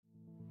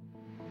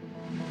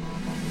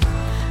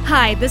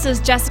Hi, this is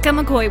Jessica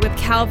McCoy with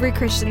Calvary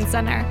Christian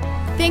Center.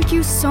 Thank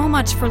you so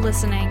much for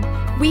listening.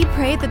 We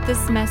pray that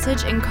this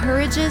message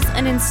encourages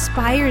and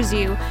inspires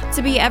you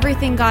to be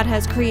everything God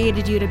has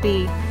created you to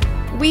be.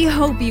 We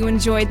hope you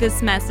enjoyed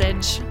this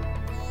message.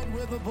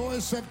 With a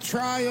voice of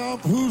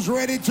triumph, who's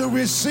ready to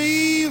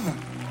receive?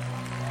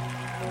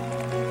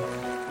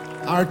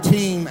 Our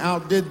team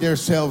outdid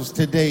themselves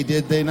today,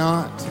 did they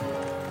not?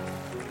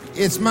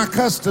 It's my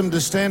custom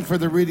to stand for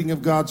the reading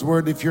of God's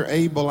word. If you're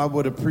able, I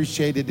would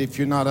appreciate it. If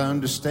you're not, I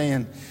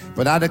understand.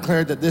 But I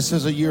declare that this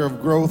is a year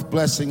of growth,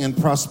 blessing, and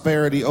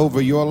prosperity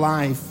over your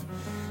life.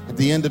 At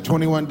the end of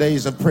 21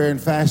 days of prayer and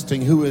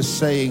fasting, who is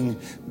saying,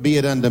 "Be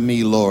it unto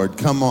me, Lord"?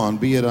 Come on,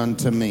 be it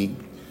unto me.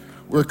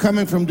 We're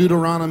coming from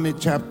Deuteronomy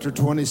chapter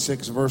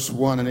 26, verse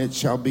 1. And it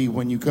shall be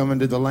when you come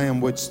into the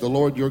land which the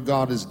Lord your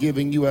God is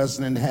giving you as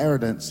an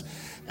inheritance,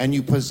 and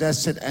you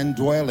possess it and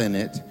dwell in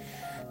it,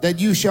 that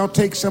you shall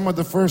take some of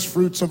the first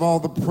fruits of all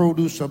the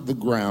produce of the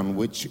ground,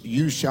 which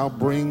you shall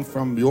bring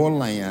from your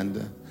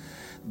land,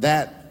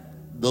 that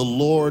the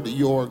Lord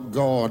your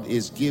God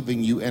is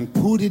giving you, and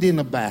put it in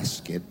a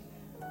basket,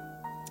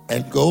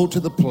 and go to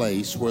the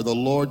place where the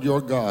Lord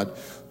your God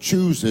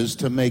chooses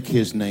to make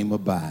his name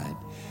abide.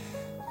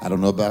 I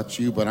don't know about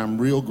you, but I'm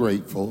real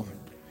grateful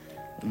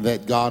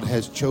that God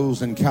has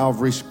chosen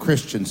Calvary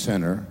Christian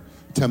Center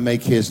to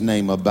make his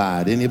name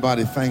abide.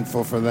 Anybody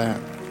thankful for that?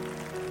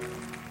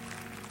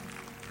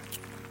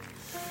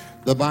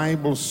 The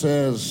Bible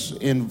says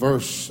in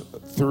verse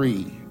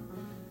 3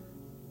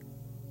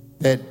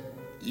 that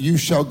you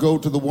shall go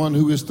to the one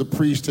who is the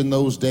priest in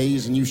those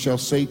days, and you shall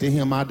say to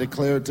him, I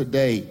declare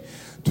today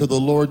to the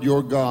Lord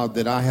your God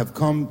that I have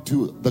come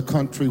to the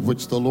country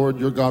which the Lord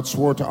your God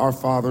swore to our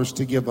fathers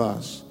to give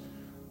us.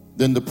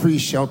 Then the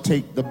priest shall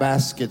take the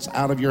baskets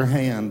out of your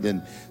hand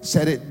and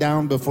set it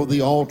down before the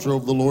altar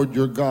of the Lord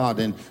your God.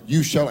 And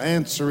you shall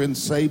answer and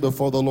say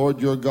before the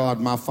Lord your God,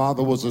 my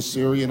father was a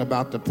Syrian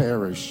about to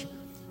perish.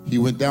 He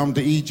went down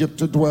to Egypt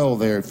to dwell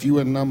there, few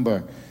in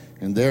number,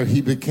 and there he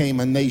became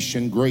a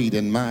nation great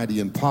and mighty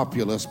and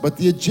populous. But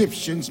the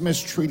Egyptians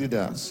mistreated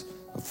us,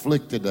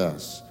 afflicted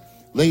us,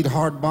 laid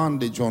hard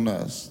bondage on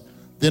us.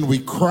 Then we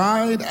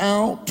cried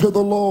out to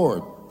the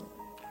Lord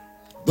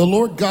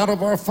God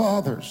of our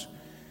fathers.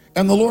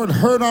 And the Lord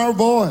heard our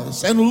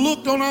voice and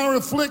looked on our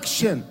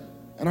affliction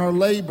and our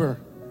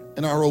labor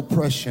and our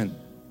oppression.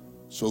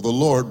 So the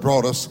Lord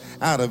brought us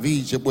out of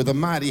Egypt with a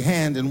mighty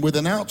hand and with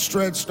an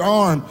outstretched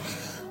arm.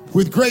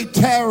 With great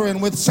terror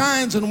and with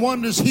signs and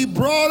wonders, he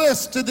brought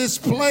us to this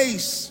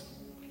place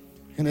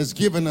and has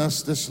given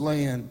us this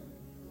land,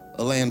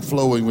 a land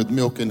flowing with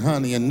milk and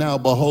honey. And now,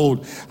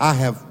 behold, I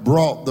have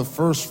brought the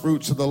first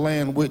fruits of the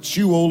land which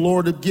you, O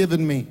Lord, have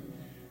given me.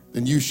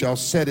 Then you shall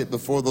set it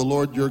before the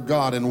Lord your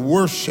God and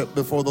worship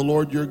before the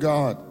Lord your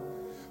God.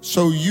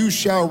 So you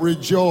shall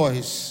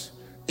rejoice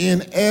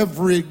in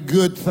every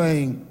good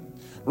thing.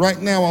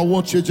 Right now, I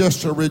want you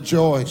just to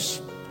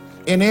rejoice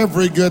in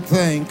every good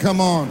thing.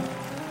 Come on.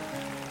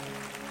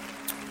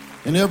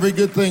 In every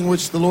good thing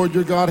which the Lord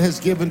your God has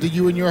given to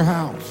you in your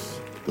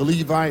house, the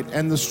Levite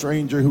and the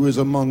stranger who is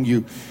among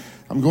you.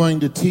 I'm going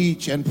to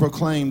teach and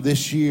proclaim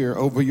this year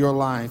over your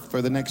life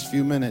for the next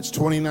few minutes.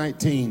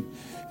 2019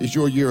 is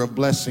your year of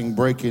blessing,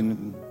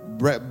 birthing,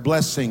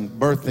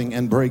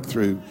 and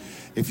breakthrough.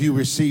 If you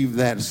receive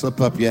that, slip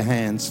up your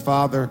hands.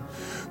 Father,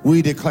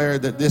 we declare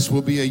that this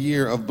will be a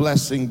year of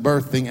blessing,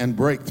 birthing, and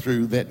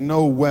breakthrough, that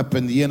no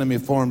weapon the enemy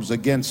forms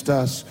against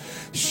us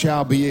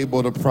shall be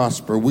able to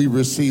prosper. We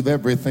receive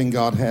everything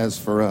God has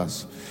for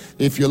us.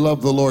 If you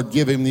love the Lord,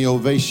 give him the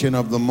ovation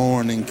of the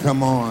morning.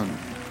 Come on.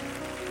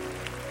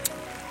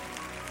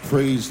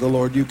 Praise the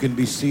Lord. You can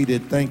be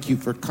seated. Thank you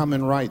for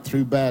coming right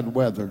through bad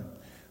weather.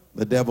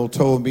 The devil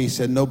told me, he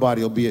said,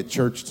 nobody will be at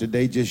church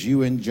today, just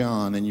you and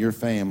John and your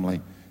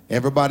family.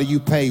 Everybody you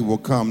pay will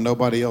come.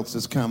 Nobody else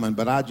is coming.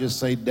 But I just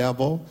say,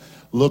 devil,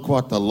 look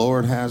what the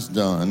Lord has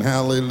done.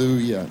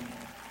 Hallelujah.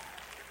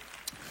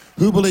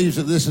 Who believes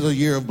that this is a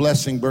year of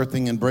blessing,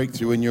 birthing, and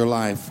breakthrough in your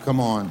life? Come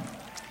on.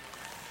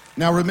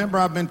 Now, remember,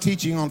 I've been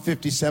teaching on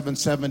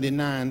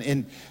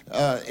 5779.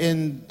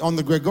 On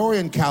the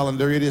Gregorian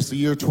calendar, it is the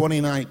year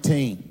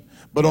 2019.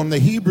 But on the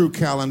Hebrew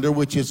calendar,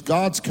 which is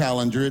God's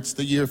calendar, it's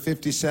the year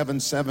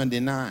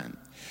 5779.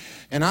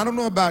 And I don't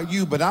know about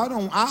you, but I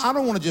don't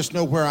want to just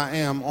know where I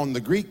am on the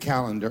Greek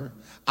calendar.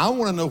 I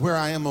want to know where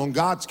I am on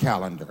God's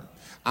calendar.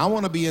 I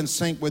want to be in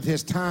sync with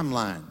his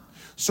timeline.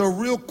 So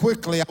real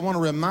quickly, I want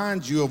to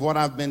remind you of what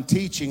I've been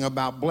teaching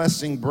about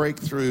blessing,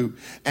 breakthrough,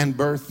 and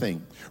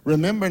birthing.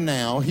 Remember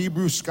now,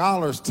 Hebrew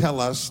scholars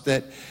tell us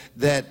that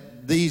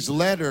these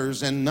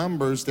letters and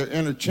numbers, they're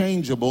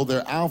interchangeable.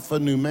 They're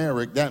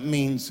alphanumeric. That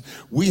means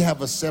we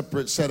have a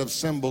separate set of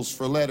symbols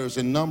for letters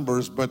and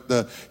numbers, but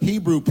the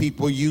Hebrew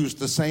people use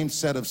the same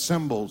set of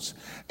symbols.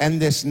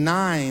 And this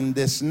nine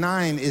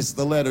is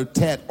the letter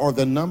Tet, or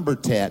the number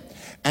Tet.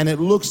 And it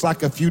looks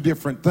like a few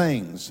different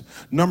things.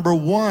 Number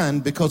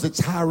one, because it's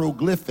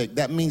hieroglyphic,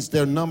 that means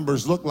their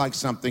numbers look like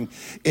something.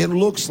 It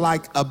looks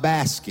like a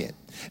basket.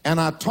 And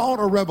I taught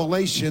a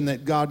revelation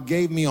that God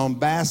gave me on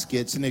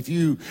baskets. And if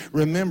you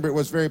remember, it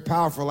was very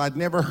powerful. I'd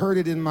never heard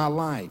it in my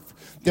life.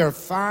 There are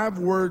 5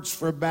 words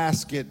for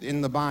basket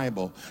in the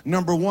Bible.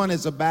 Number 1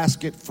 is a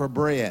basket for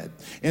bread.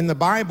 In the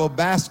Bible,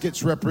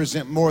 baskets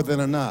represent more than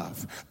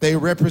enough. They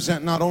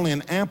represent not only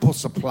an ample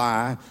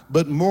supply,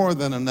 but more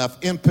than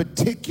enough. In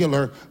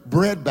particular,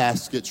 bread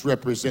baskets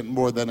represent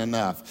more than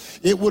enough.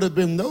 It would have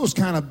been those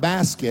kind of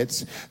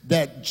baskets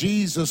that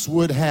Jesus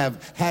would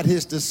have had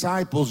his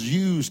disciples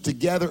use to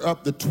gather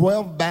up the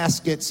 12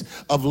 baskets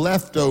of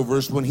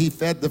leftovers when he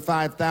fed the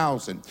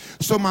 5,000.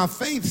 So my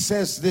faith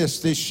says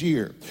this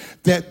year,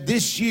 that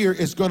this year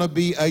is going to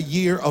be a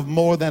year of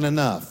more than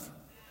enough.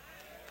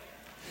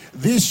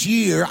 This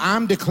year,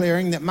 I'm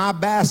declaring that my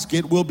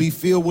basket will be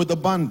filled with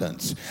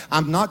abundance.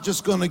 I'm not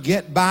just going to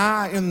get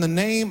by in the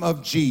name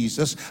of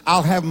Jesus.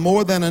 I'll have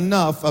more than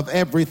enough of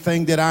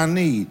everything that I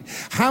need.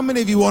 How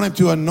many of you want him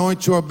to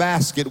anoint your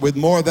basket with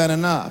more than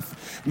enough?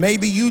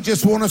 Maybe you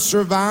just want to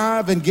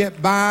survive and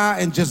get by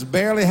and just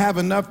barely have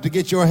enough to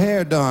get your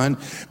hair done,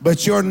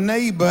 but your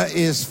neighbor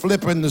is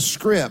flipping the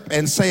script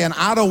and saying,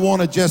 I don't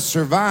want to just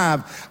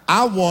survive,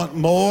 I want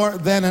more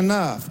than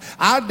enough.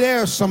 I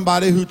dare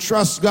somebody who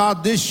trusts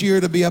God this year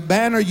to be a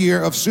banner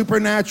year of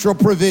supernatural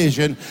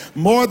provision,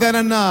 more than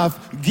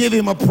enough, give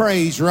him a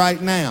praise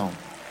right now.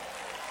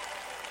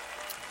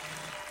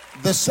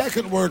 The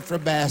second word for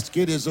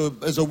basket is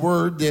a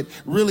word that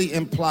really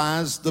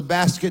implies the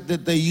basket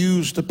that they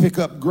used to pick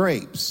up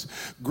grapes.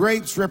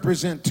 Grapes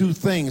represent 2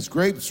 things.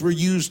 Grapes were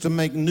used to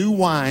make new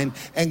wine,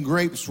 and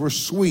grapes were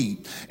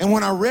sweet. And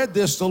when I read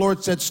this, the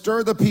Lord said,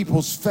 stir the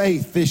people's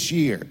faith this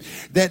year.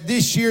 That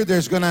this year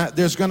there's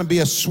gonna be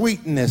a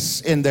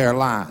sweetness in their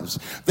lives.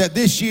 That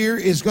this year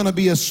is gonna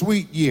be a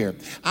sweet year.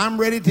 I'm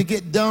ready to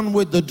get done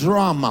with the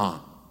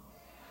drama.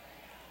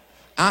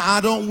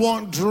 I don't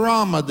want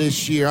drama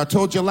this year. I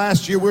told you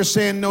last year we're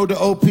saying no to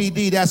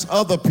OPD. That's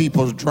other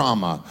people's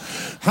drama.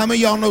 How many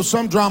of y'all know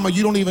some drama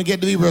you don't even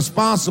get to be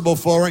responsible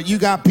for it? You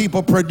got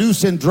people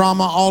producing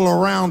drama all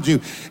around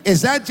you.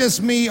 Is that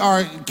just me,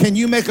 or can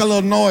you make a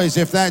little noise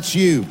if that's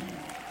you?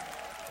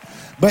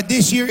 But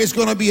this year is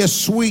going to be a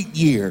sweet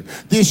year.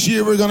 This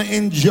year we're going to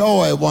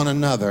enjoy one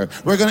another.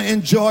 We're going to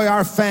enjoy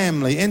our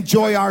family,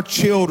 enjoy our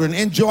children,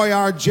 enjoy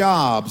our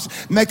jobs.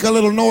 Make a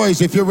little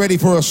noise if you're ready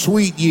for a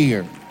sweet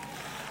year.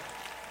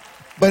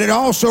 But it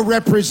also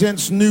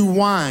represents new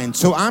wine.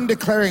 So I'm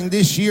declaring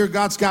this year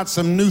God's got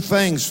some new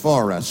things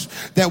for us.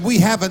 That we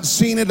haven't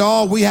seen it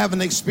all. We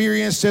haven't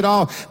experienced it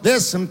all.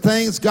 There's some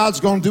things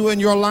God's going to do in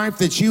your life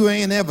that you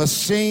ain't ever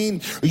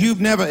seen. You've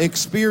never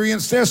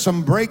experienced. There's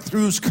some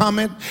breakthroughs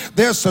coming.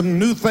 There's some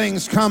new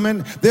things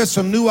coming. There's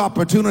some new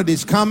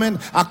opportunities coming.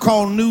 I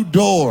call new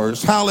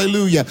doors.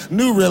 Hallelujah.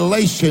 New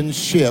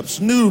relationships.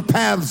 New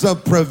paths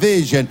of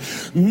provision.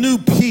 New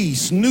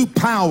peace. New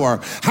power.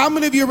 How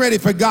many of you are ready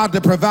for God to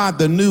provide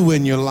the new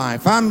in your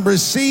life? I'm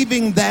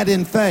receiving that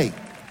in faith.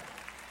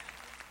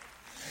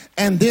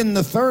 And then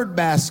the third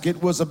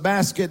basket was a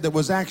basket that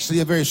was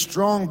actually a very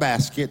strong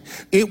basket.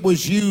 It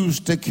was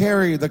used to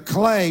carry the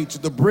clay to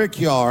the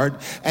brickyard,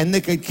 and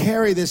they could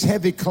carry this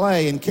heavy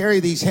clay and carry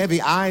these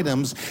heavy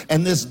items,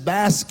 and this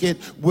basket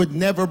would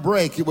never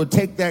break. It would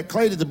take that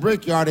clay to the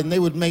brickyard, and they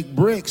would make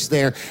bricks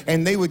there,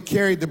 and they would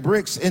carry the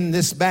bricks in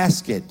this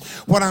basket.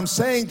 What I'm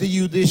saying to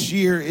you this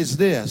year is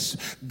this: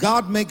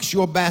 God makes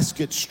your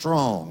basket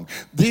strong.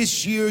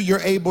 This year you're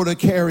able to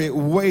carry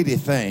weighty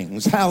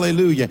things.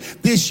 Hallelujah.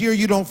 This year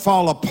you don't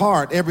fall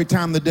apart every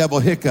time the devil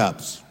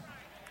hiccups.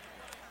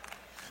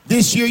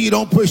 This year you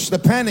don't push the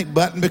panic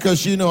button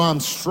because you know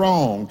I'm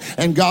strong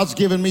and God's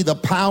given me the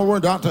power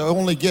not to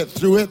only get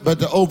through it but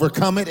to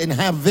overcome it and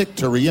have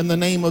victory in the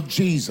name of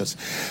Jesus.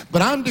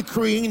 But I'm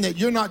decreeing that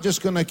you're not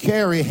just going to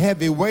carry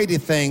heavy weighty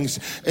things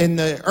in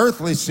the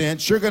earthly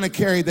sense. You're going to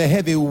carry the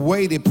heavy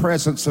weighty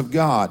presence of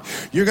God.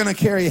 You're going to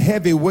carry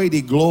heavy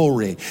weighty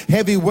glory,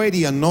 heavy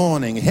weighty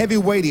anointing, heavy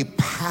weighty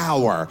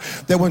power,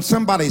 that when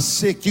somebody's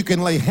sick you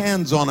can lay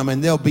hands on them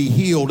and they'll be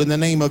healed in the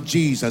name of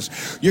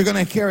Jesus. You're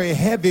going to carry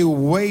heavy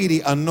weighty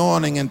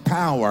anointing and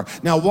power.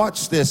 Now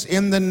watch this.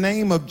 In the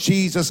name of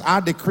Jesus, I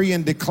decree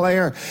and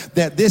declare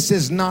that this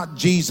is not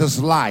Jesus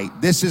light.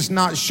 This is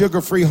not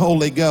sugar-free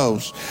Holy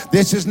Ghost.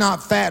 This is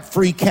not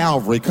fat-free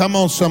Calvary. Come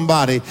on,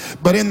 somebody.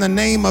 But in the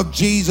name of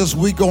Jesus,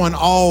 we going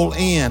all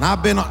in.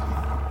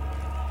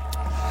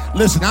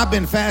 Listen, I've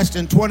been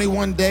fasting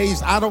 21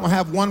 days. I don't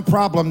have one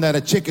problem that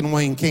a chicken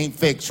wing can't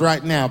fix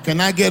right now.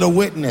 Can I get a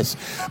witness?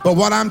 But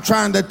what I'm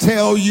trying to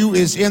tell you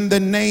is in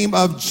the name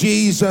of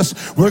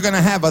Jesus, we're going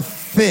to have a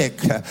thick,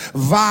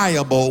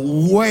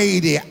 viable,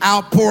 weighty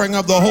outpouring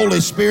of the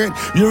Holy Spirit.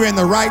 You're in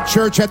the right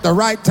church at the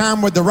right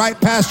time with the right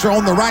pastor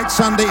on the right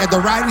Sunday at the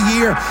right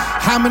year.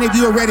 How many of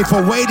you are ready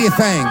for weighty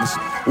things?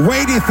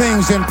 Weighty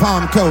things in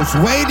Palm Coast,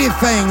 weighty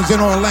things in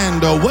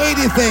Orlando,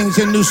 weighty things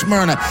in New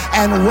Smyrna,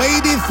 and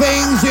weighty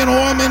things in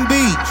Ormond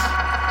Beach.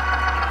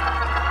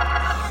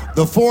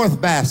 The fourth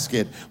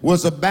basket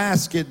was a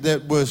basket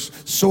that was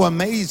so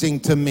amazing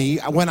to me.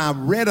 When I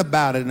read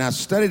about it and I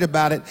studied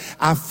about it,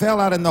 I fell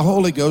out in the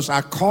Holy Ghost.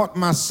 I caught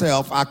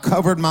myself. I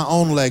covered my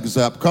own legs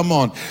up. Come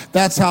on.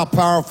 That's how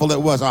powerful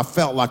it was. I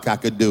felt like I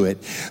could do it.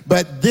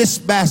 But this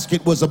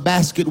basket was a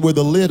basket with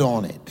a lid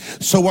on it.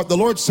 So what the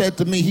Lord said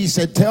to me, he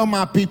said, tell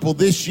my people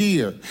this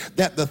year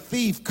that the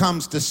thief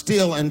comes to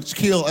steal and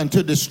kill and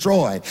to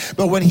destroy.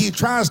 But when he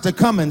tries to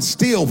come and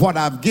steal what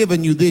I've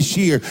given you this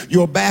year,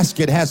 your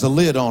basket has a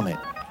lid on it.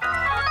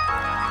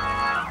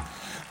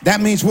 That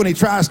means when he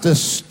tries to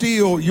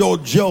steal your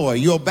joy,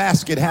 your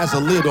basket has a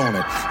lid on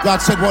it.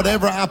 God said,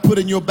 whatever I put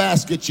in your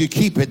basket, you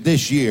keep it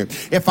this year.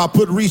 If I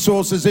put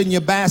resources in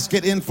your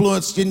basket,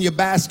 influence in your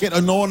basket,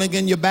 anointing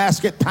in your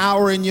basket,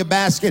 power in your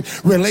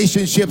basket,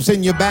 relationships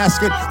in your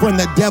basket, when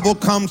the devil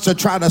comes to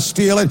try to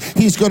steal it,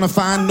 he's going to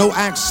find no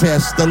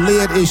access. The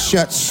lid is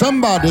shut.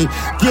 Somebody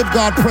give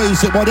God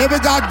praise that whatever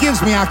God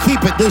gives me, I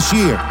keep it this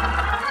year.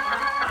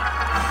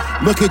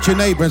 Look at your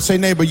neighbor and say,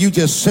 neighbor, you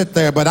just sit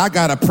there, but I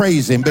got to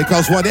praise him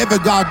because whatever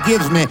God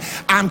gives me,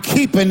 I'm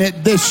keeping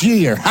it this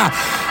year.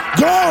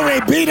 Glory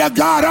be to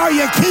God. Are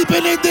you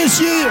keeping it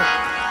this year?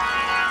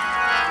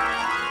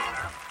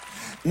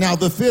 Now,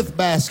 the fifth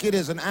basket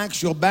is an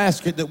actual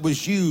basket that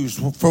was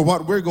used for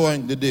what we're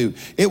going to do.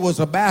 It was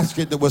a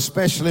basket that was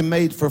specially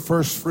made for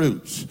first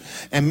fruits.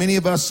 And many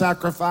of us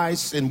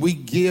sacrifice and we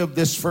give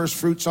this first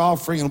fruits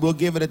offering, and we'll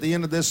give it at the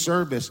end of this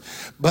service.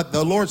 But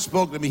the Lord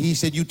spoke to me. He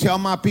said, you tell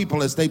my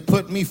people as they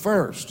put me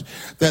first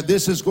that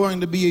this is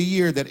going to be a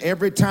year that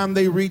every time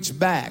they reach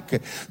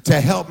back to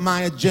help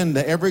my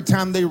agenda, every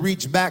time they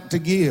reach back to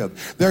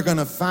give, they're going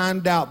to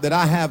find out that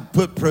I have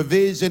put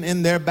provision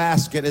in their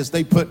basket as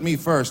they put me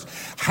first.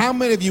 How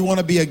many of you want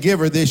to be a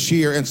giver this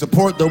year and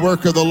support the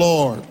work of the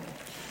Lord?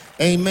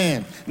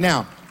 Amen.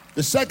 Now,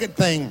 the second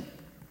thing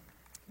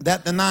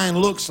that the 9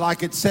 looks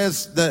like, it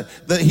says, the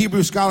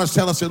Hebrew scholars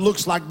tell us it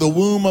looks like the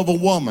womb of a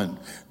woman.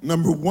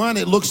 Number one,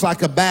 it looks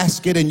like a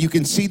basket, and you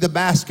can see the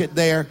basket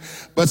there.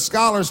 But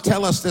scholars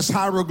tell us this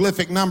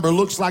hieroglyphic number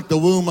looks like the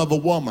womb of a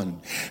woman.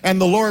 And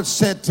the Lord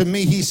said to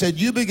me, he said,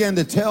 you begin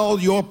to tell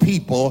your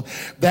people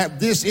that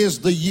this is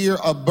the year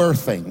of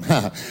birthing.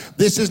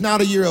 This is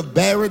not a year of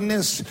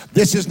barrenness.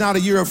 This is not a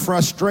year of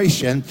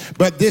frustration,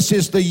 but this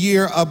is the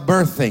year of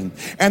birthing.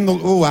 And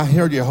I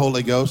heard you,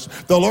 Holy Ghost.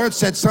 The Lord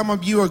said some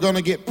of you are going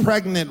to get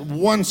pregnant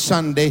one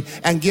Sunday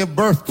and give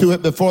birth to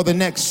it before the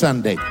next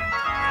Sunday.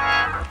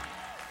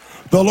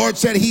 The Lord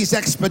said he's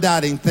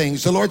expediting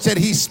things. The Lord said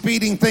he's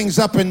speeding things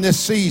up in this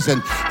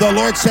season. The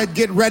Lord said,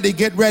 get ready,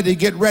 get ready,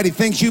 get ready.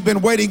 Things you've been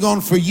waiting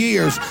on for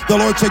years. The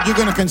Lord said you're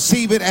going to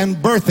conceive it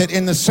and birth it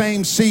in the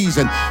same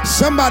season.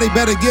 Somebody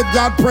better give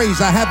God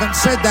praise. I haven't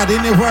said that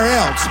anywhere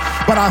else,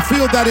 but I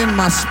feel that in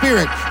my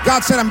spirit.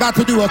 God said I'm about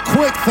to do a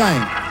quick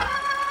thing.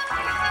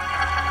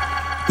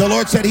 The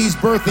Lord said he's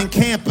birthing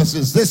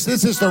campuses. This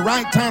is the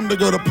right time to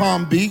go to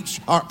Palm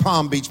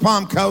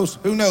Coast.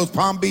 Who knows?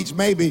 Palm Beach,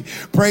 maybe.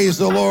 Praise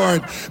the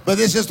Lord. But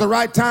this is the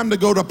right time to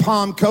go to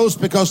Palm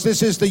Coast because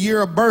this is the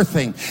year of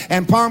birthing.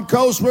 And Palm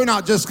Coast, we're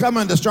not just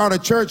coming to start a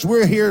church.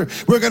 We're here.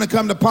 We're going to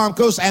come to Palm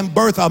Coast and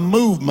birth a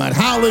movement.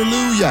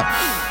 Hallelujah.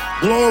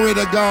 Glory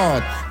to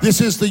God.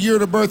 This is the year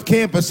to birth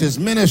campuses,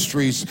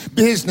 ministries,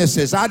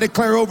 businesses. I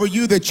declare over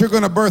you that you're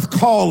going to birth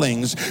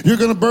callings. You're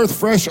going to birth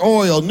fresh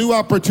oil, new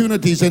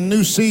opportunities, and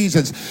new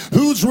seasons.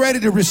 Who's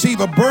ready to receive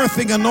a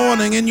birthing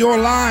anointing in your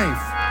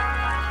life?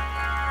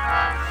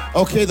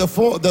 Okay, the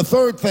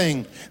third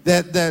thing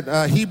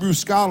that Hebrew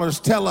scholars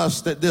tell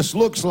us that this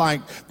looks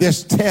like,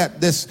 this tet,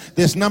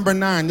 this number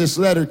 9, this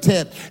letter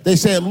tet, they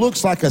say it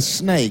looks like a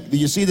snake. Do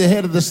you see the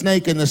head of the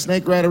snake and the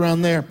snake right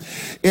around there?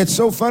 It's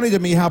so funny to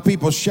me how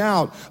people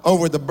shout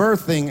over the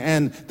birthing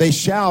and they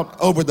shout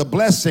over the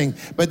blessing,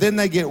 but then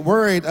they get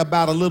worried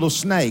about a little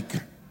snake.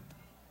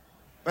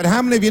 But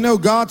how many of you know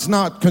God's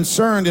not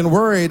concerned and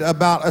worried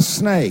about a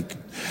snake?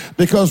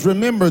 Because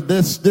remember,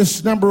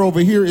 this number over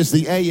here is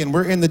the Ayin.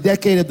 We're in the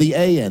decade of the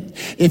Ayin.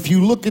 If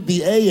you look at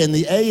the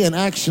Ayin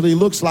actually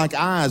looks like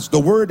eyes. The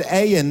word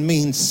Ayin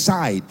means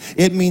sight.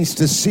 It means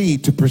to see,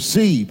 to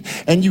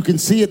perceive. And you can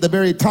see at the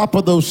very top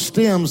of those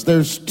stems,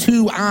 there's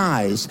 2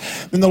 eyes.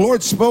 And the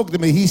Lord spoke to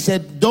me. He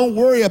said, don't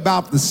worry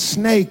about the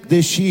snake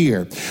this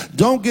year.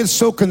 Don't get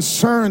so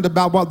concerned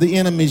about what the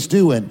enemy's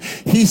doing.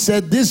 He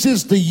said, this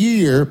is the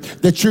year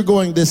that you're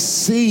going to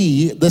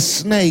see the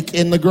snake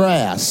in the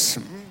grass.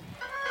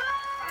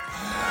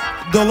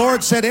 The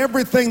Lord said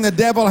everything the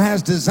devil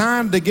has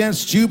designed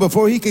against you,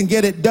 before he can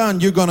get it done,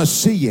 you're going to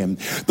see him.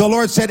 The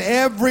Lord said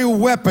every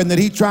weapon that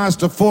he tries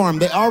to form,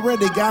 they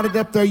already got it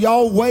up there.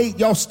 Y'all wait.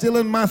 Y'all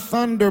stealing my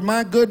thunder.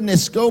 My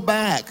goodness, go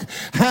back.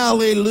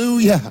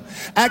 Hallelujah.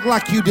 Act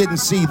like you didn't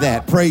see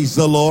that. Praise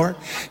the Lord.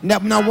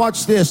 Now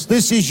watch this.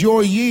 This is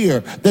your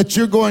year that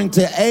you're going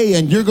to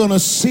and you're going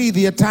to see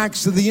the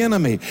attacks of the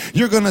enemy.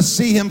 You're going to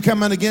see him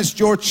coming against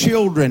your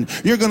children.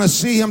 You're going to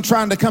see him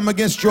trying to come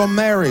against your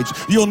marriage.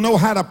 You'll know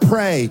how to pray.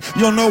 pray.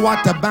 You'll know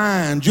what to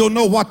bind. You'll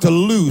know what to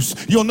loose.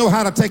 You'll know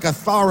how to take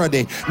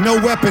authority. No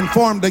weapon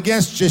formed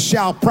against you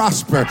shall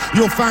prosper.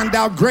 You'll find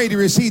out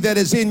greater is he that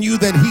is in you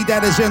than he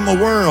that is in the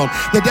world.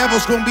 The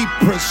devil's going to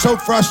be so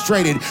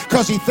frustrated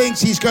because he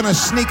thinks he's going to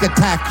sneak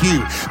attack you.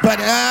 But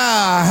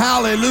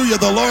hallelujah,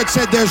 the Lord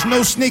said there's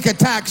no sneak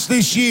attacks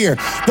this year.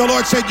 The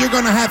Lord said you're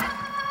going to have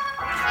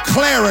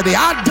clarity.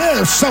 I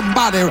dare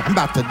somebody, I'm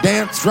about to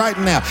dance right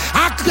now.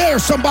 I dare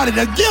somebody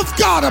to give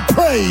God a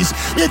praise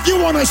if you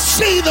want to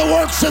see the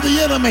works of the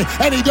enemy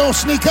and he don't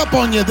sneak up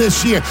on you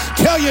this year.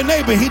 Tell your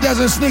neighbor he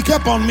doesn't sneak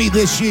up on me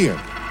this year.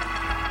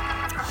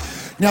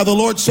 Now the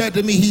Lord said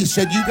to me, he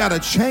said, you got to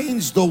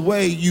change the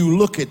way you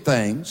look at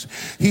things.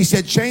 He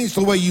said, change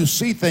the way you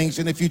see things.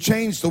 And if you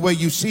change the way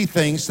you see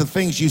things, the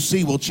things you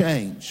see will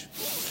change.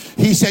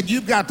 He said,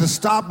 you've got to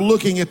stop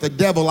looking at the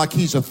devil like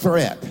he's a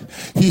threat.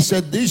 He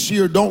said, this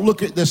year, don't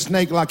look at the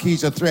snake like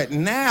he's a threat.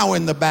 Now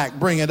in the back,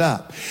 bring it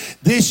up.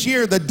 This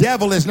year, the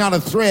devil is not a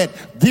threat.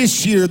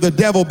 This year, the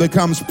devil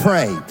becomes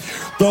prey.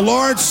 The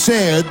Lord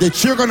said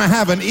that you're going to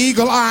have an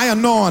eagle eye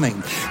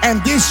anointing.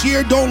 And this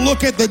year, don't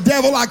look at the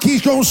devil like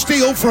he's going to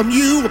steal from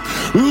you.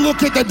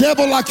 Look at the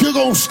devil like you're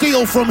going to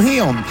steal from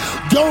him.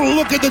 Don't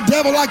look at the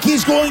devil like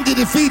he's going to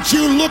defeat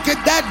you. Look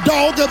at that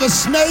dog of a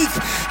snake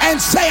and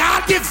say,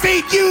 I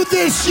defeat you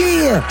this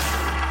year.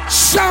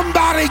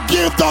 Somebody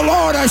give the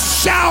Lord a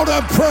shout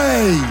of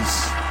praise.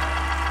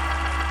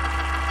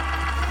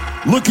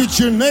 Look at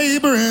your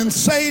neighbor and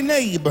say,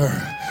 neighbor,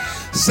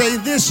 say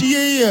this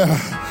year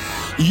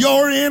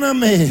your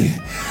enemy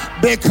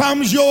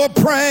becomes your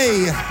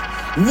prey.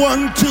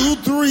 1, 2,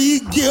 3,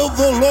 give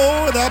the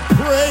Lord a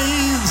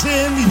praise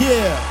in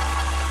here.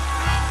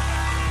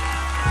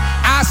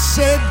 I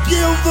said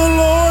give the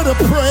Lord a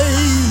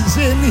praise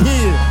in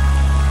here.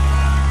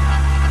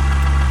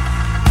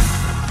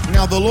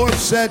 Now the Lord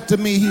said to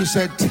me, he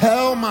said,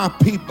 tell my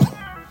people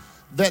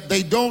that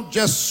they don't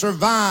just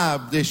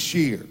survive this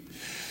year.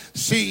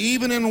 See,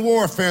 even in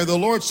warfare, the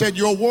Lord said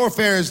your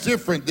warfare is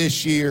different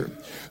this year.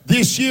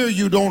 This year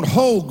you don't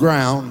hold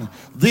ground.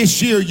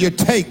 This year you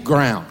take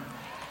ground.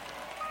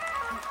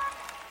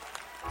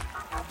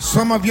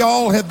 Some of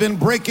y'all have been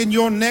breaking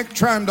your neck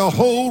trying to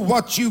hold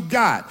what you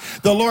got.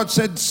 The Lord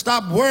said,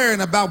 stop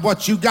worrying about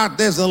what you got.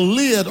 There's a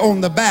lid on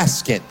the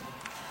basket.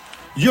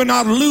 You're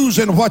not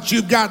losing what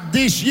you got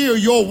this year.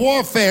 Your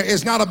warfare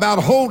is not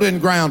about holding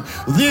ground.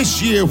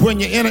 This year,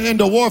 when you enter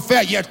into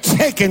warfare, you're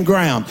taking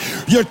ground.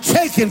 You're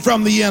taking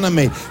from the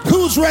enemy.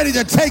 Who's ready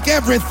to take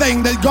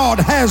everything that God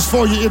has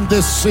for you in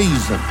this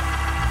season?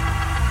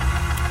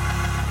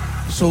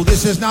 So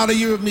this is not a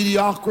year of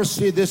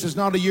mediocrity. This is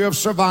not a year of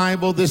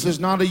survival. This is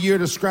not a year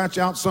to scratch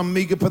out some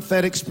meager,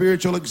 pathetic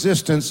spiritual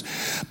existence.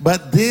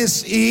 But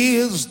this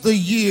is the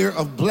year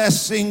of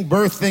blessing,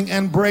 birthing,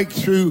 and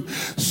breakthrough.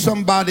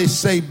 Somebody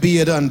say, be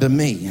it unto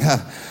me.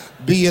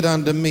 Be it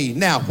unto me.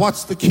 Now,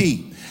 what's the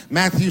key?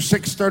 Matthew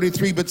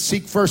 6:33, but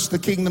seek first the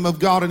kingdom of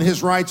God and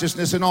his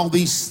righteousness, and all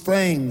these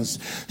things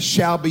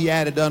shall be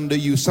added unto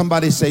you.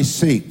 Somebody say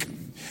seek.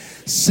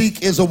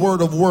 Seek is a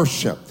word of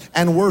worship.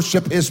 And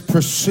worship is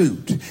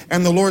pursuit.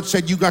 And the Lord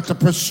said, you got to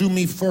pursue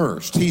me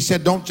first. He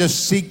said, don't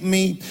just seek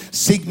me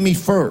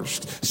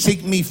first.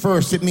 Seek me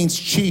first. It means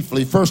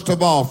chiefly, first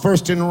of all,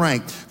 first in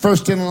rank,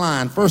 first in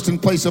line, first in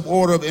place of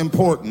order of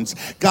importance.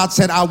 God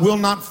said, I will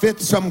not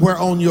fit somewhere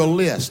on your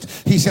list.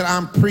 He said,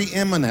 I'm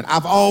preeminent.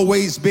 I've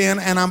always been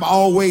and I'm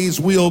always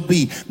will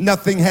be.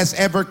 Nothing has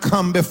ever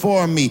come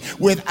before me.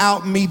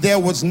 Without me, there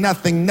was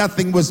nothing.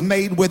 Nothing was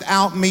made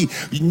without me.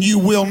 You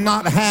will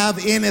not have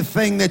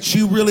anything that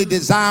you really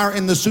desire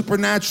in the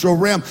supernatural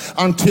realm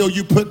until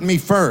you put me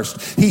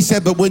first. He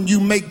said, but when you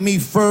make me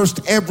first,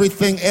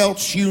 everything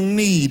else you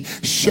need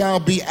shall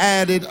be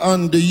added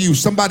unto you.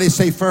 Somebody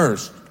say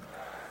first.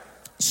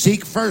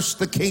 Seek first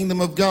the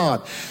kingdom of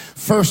God.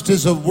 First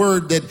is a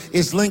word that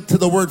is linked to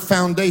the word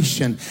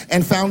foundation.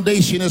 And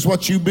foundation is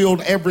what you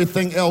build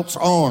everything else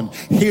on.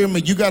 Hear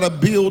me, you got to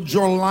build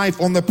your life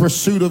on the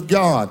pursuit of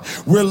God.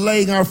 We're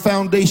laying our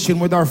foundation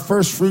with our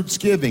first fruits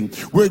giving.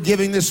 We're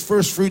giving this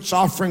first fruits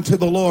offering to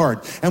the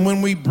Lord. And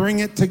when we bring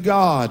it to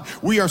God,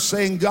 we are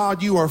saying,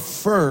 God, you are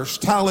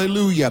first.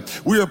 Hallelujah.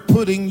 We are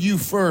putting you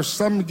first.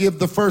 Some give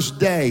the first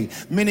day.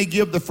 Many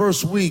give the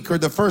first week or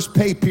the first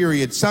pay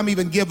period. Some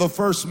even give a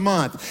first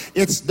month.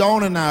 It's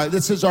Dawn and I.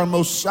 This is our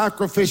most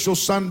sacrificial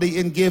Sunday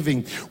in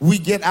giving. We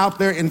get out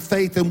there in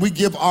faith and we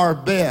give our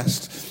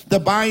best. The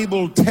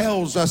Bible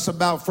tells us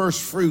about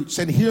first fruits.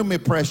 And hear me,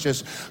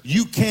 precious,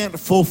 you can't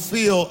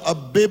fulfill a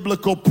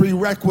biblical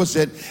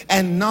prerequisite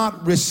and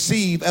not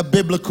receive a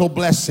biblical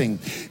blessing.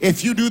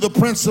 If you do the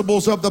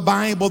principles of the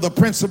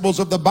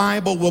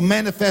Bible will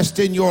manifest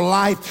in your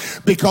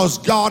life, because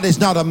God is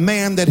not a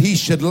man that he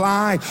should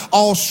lie.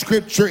 All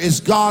scripture is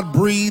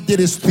God-breathed. It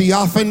is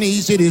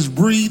theophanies. It is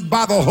breathed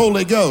by the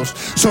Holy Ghost.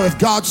 So if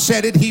God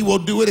said it, he will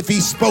do it. If he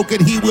spoke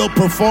it, he will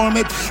perform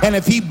it. And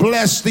if he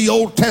blessed the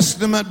Old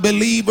Testament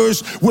believers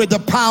with the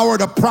power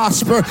to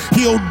prosper,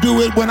 he'll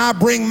do it when I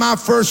bring my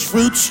first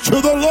fruits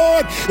to the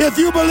Lord. If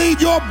you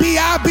believe your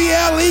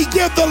BIBLE,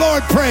 give the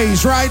Lord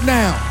praise right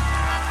now.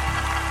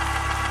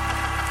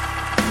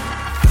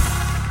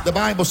 The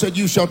Bible said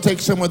you shall take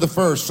some of the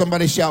first.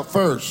 Somebody shout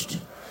first.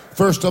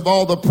 First of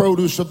all the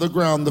produce of the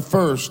ground, the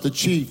first, the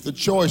chief, the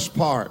choice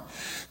part.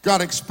 God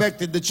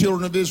expected the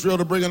children of Israel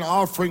to bring an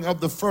offering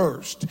of the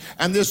first.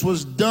 And this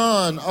was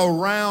done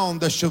around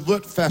the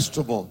Shavuot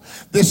festival.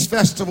 This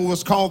festival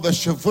was called the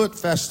Shavuot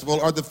festival,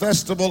 or the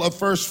festival of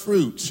first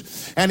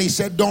fruits. And he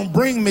said, don't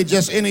bring me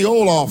just any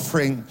old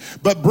offering,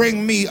 but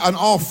bring me an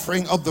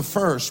offering of the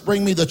first.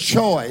 Bring me the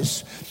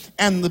choice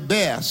and the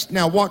best.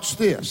 Now watch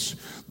this.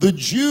 The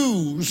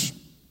Jews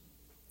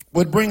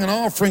would bring an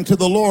offering to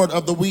the Lord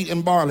of the wheat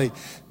and barley.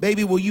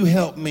 Baby, will you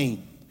help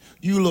me?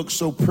 You look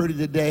so pretty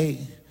today.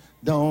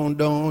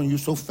 Dawn, you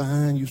so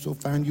fine,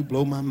 you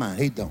blow my mind.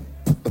 Hey, Dawn.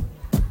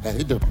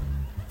 Hey, Dawn.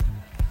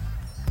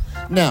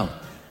 Now,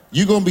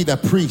 you're going to be the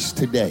priest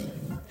today.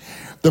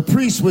 The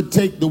priest would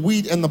take the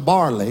wheat and the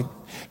barley,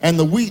 and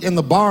the wheat and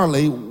the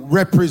barley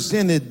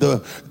represented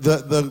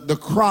the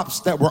crops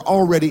that were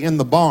already in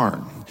the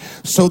barn.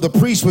 So the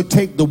priest would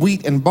take the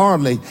wheat and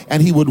barley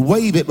and he would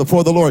wave it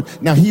before the Lord.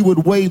 Now he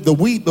would wave the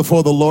wheat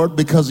before the Lord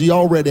because he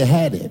already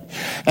had it.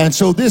 And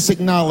so this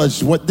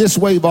acknowledged what this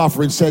wave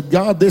offering said,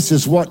 God, this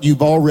is what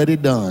you've already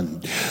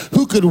done.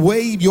 Who could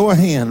wave your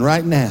hand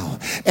right now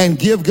and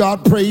give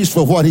God praise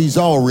for what he's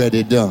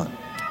already done?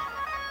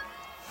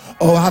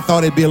 Oh, I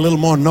thought it'd be a little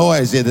more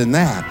noisy than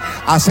that.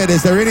 I said,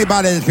 is there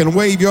anybody that can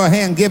wave your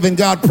hand giving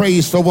God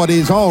praise for what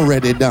he's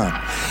already done?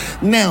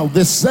 Now,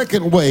 the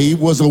second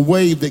wave was a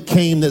wave that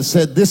came that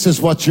said, this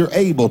is what you're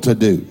able to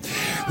do.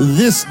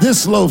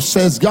 This loaf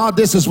says, God,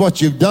 this is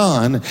what you've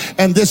done,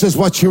 and this is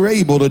what you're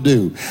able to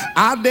do.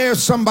 I dare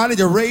somebody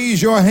to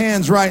raise your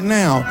hands right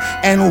now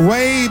and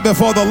wave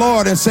before the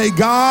Lord and say,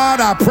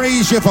 God, I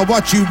praise you for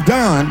what you've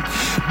done,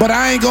 but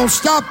I ain't gonna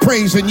stop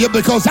praising you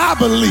because I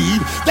believe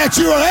that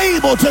you are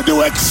able to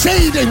do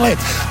exceedingly,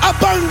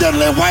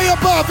 abundantly, way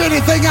above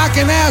anything I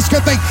can ask or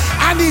think.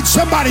 I need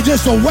somebody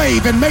just to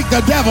wave and make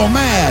the devil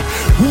mad.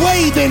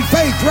 Wave in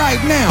faith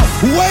right now.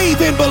 Wave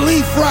in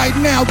belief right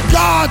now.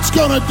 God's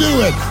gonna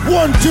do it.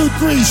 1, 2,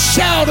 3,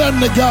 shout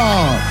unto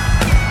God.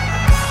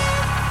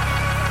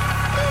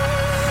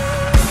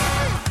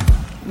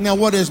 Now,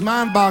 what is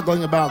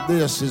mind-boggling about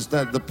this is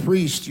that the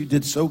priest, you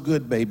did so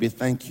good, baby.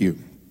 Thank you.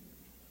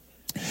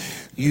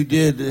 You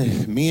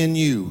did me and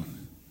you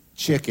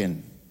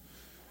chicken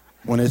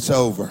when it's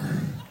over.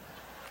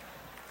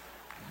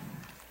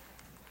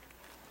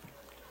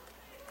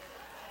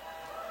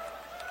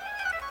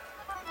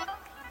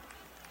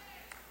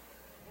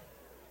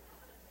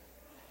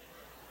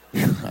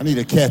 I need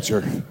a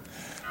catcher.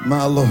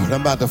 My Lord,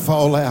 I'm about to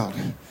fall out.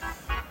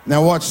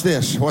 Now watch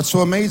this. What's so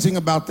amazing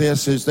about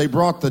this is they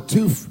brought the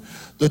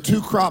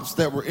two crops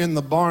that were in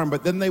the barn,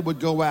 but then they would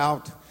go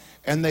out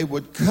and they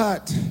would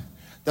cut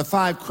the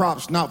 5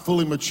 crops not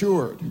fully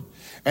matured.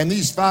 And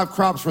these 5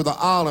 crops were the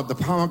olive, the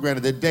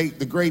pomegranate, the date,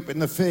 the grape,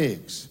 and the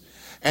figs.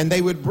 And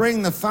they would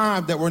bring the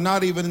 5 that were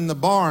not even in the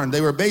barn.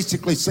 They were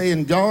basically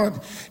saying,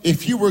 God,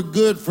 if you were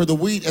good for the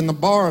wheat and the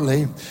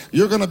barley,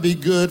 you're going to be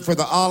good for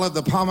the olive,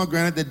 the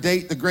pomegranate, the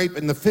date, the grape,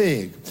 and the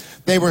fig.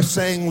 They were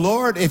saying,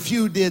 Lord, if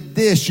you did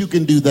this, you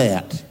can do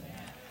that.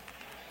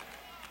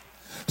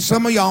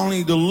 Some of y'all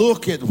need to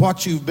look at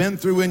what you've been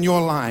through in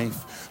your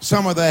life,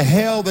 some of the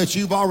hell that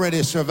you've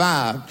already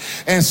survived,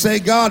 and say,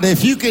 God,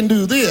 if you can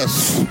do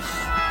this,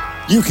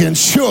 you can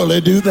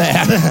surely do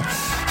that.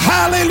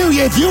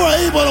 Hallelujah. If you are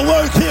able to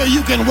work here,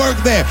 you can work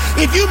there.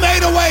 If you made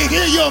a way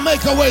here, you'll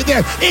make a way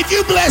there. If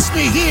you bless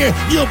me here,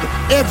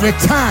 every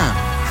time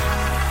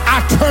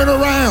I turn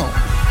around,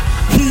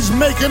 he's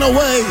making a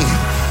way.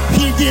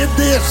 He did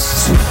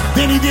this,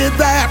 then he did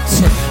that,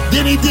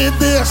 then he did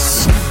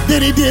this,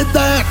 then he did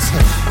that,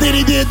 then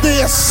he did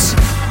this,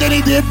 then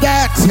he did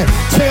that.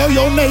 Tell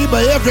your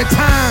neighbor, every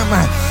time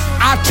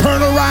I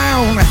turn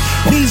around,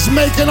 he's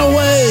making a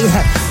way.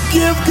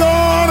 Give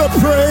God a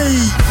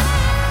praise.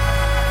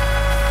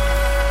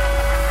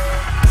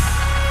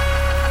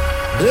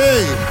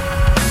 Hey.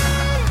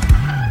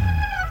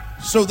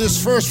 So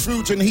this first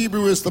fruits in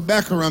Hebrew is the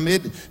Bekurim.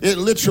 It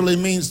literally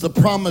means the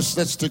promise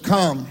that's to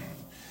come.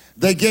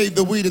 They gave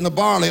the wheat and the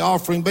barley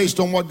offering based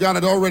on what God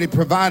had already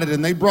provided,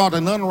 and they brought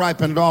an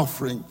unripened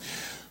offering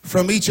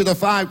from each of the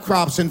 5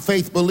 crops in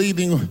faith,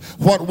 believing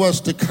what was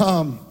to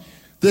come.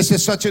 This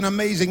is such an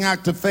amazing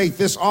act of faith.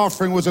 This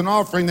offering was an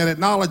offering that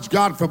acknowledged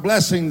God for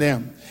blessing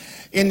them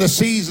in the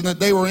season that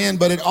they were in,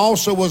 but it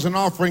also was an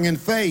offering in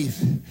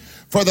faith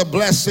for the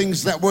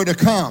blessings that were to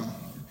come.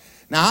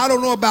 Now, I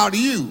don't know about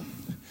you.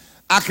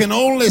 I can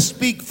only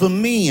speak for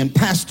me and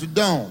Pastor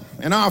Dawn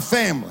and our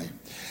family.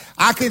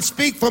 I can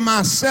speak for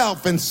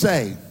myself and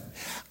say,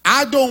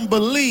 I don't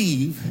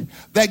believe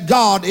that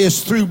God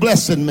is through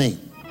blessing me.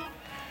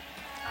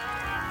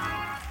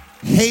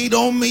 Hate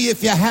on me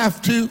if you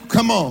have to.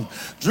 Come on.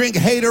 Drink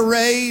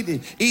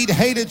Haterade, eat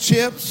hater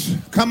chips.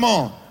 Come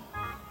on.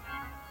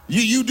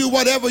 You do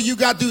whatever you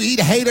got to eat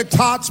hater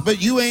tots, but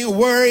you ain't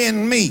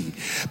worrying me.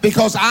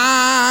 Because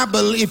I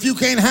believe if you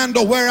can't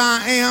handle where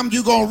I am,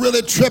 you're going to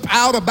really trip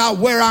out about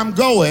where I'm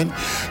going.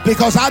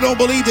 Because I don't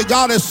believe that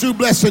God is through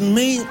blessing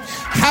me.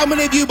 How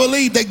many of you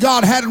believe that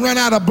God hadn't run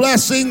out of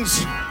blessings?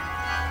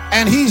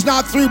 and he's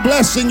not through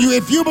blessing you,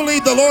 if you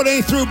believe the Lord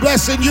ain't through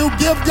blessing you,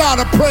 give God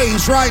a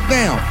praise right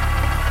now.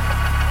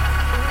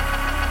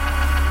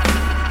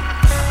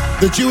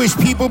 The Jewish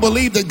people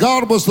believed that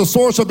God was the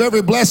source of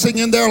every blessing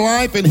in their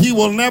life, and he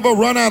will never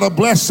run out of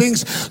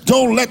blessings.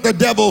 Don't let the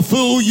devil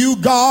fool you.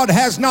 God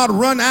has not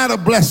run out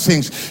of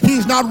blessings.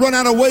 He's not run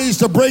out of ways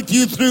to break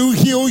you through,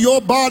 heal your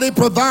body,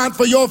 provide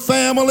for your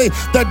family.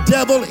 The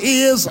devil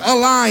is a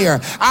liar.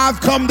 I've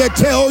come to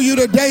tell you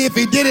today, if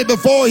he did it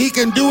before, he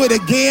can do it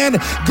again.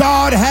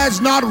 God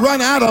has not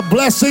run out of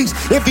blessings.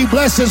 If he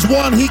blesses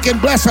one, he can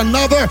bless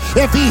another.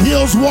 If he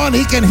heals one,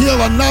 he can heal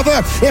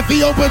another. If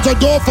he opens a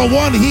door for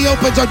one, he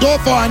opens a door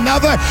for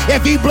another.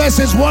 If he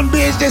blesses one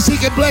business, he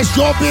can bless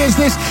your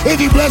business. If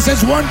he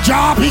blesses one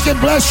job, he can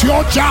bless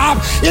your job.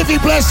 If he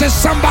blesses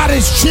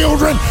somebody's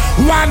children,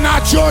 why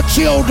not your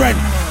children?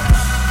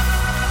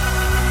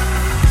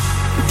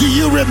 Do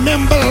you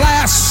remember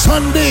last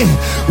Sunday?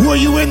 Were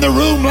you in the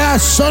room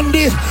last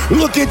Sunday?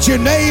 Look at your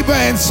neighbor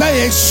and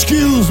say,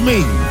 excuse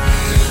me.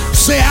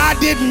 Say, I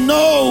didn't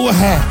know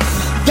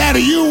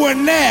that you were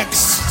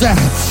next.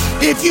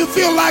 If you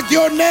feel like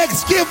you're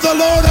next, give the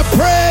Lord a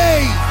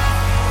praise.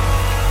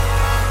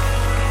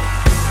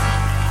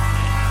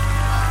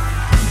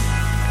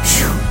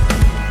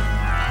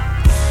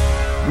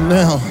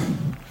 Now,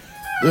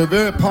 there are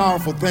very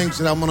powerful things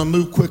that I'm going to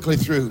move quickly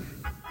through.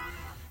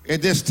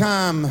 At this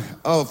time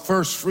of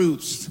first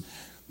fruits,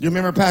 you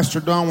remember,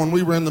 Pastor Don, when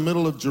we were in the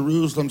middle of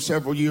Jerusalem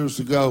several years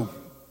ago,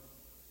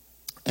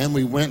 and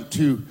we went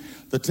to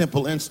the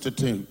Temple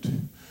Institute,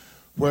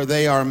 where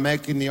they are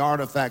making the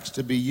artifacts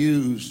to be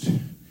used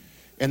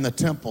in the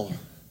temple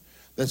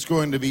that's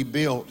going to be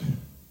built.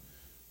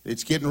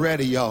 It's getting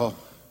ready, y'all.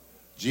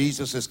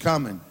 Jesus is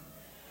coming.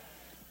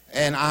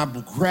 And I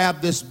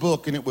grabbed this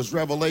book, and it was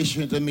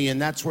revelation to me,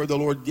 and that's where the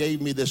Lord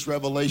gave me this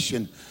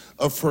revelation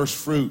of first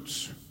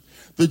fruits.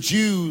 The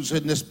Jews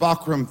in this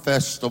Bakram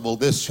festival,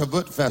 this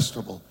Shavuot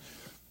festival,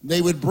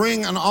 they would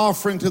bring an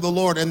offering to the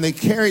Lord, and they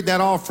carried that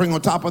offering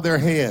on top of their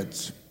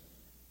heads.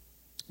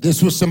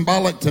 This was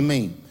symbolic to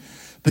me,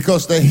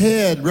 because the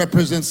head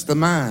represents the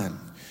mind.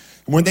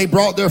 When they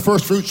brought their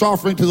first fruits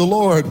offering to the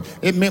Lord,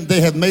 it meant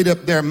they had made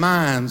up their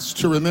minds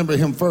to remember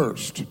him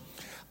first.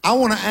 I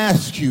want to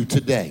ask you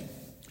today,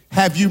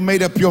 have you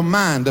made up your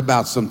mind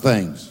about some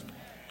things?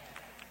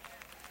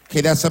 Okay,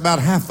 that's about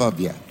half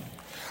of you.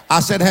 I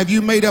said, have you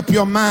made up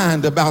your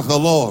mind about the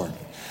Lord?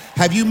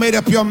 Have you made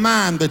up your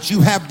mind that you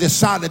have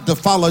decided to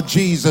follow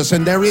Jesus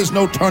and there is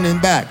no turning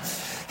back?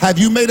 Have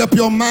you made up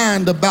your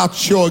mind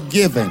about your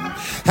giving?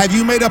 Have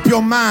you made up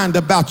your mind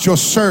about your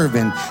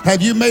serving?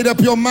 Have you made up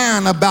your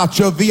mind about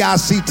your victory,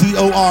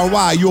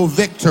 your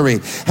victory?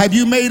 Have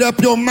you made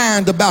up your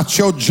mind about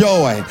your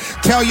joy?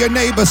 Tell your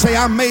neighbor, say,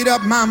 I made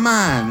up my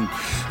mind.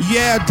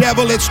 Yeah,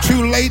 devil, it's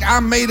too late. I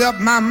made up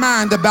my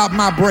mind about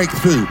my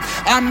breakthrough.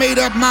 I made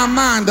up my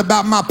mind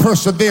about my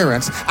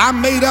perseverance. I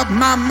made up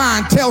my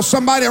mind. Tell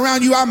somebody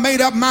around you, I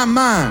made up my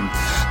mind.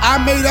 I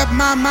made up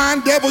my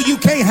mind, devil, you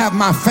can't have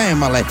my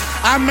family.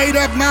 I made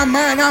up my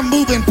mind, I'm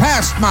moving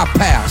past my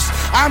past.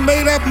 I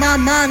made up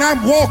my mind,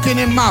 I'm walking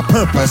in my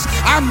purpose.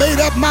 I made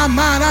up my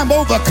mind, I'm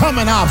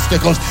overcoming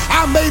obstacles.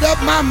 I made up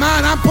my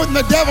mind, I'm putting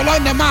the devil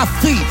under my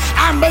feet.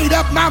 I made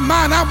up my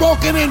mind, I'm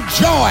walking in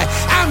joy.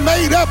 I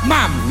made up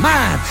my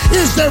mind.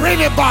 Is there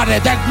anybody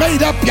that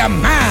made up your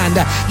mind?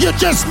 You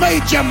just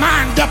made your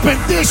mind up, and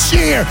this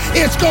year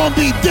it's gonna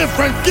be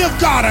different. Give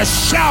God a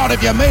shout if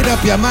you made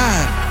up your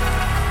mind.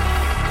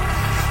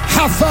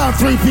 High five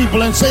three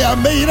people and say, I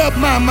made up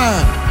my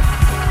mind.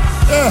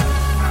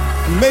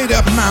 Made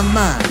up my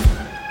mind.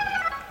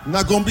 I'm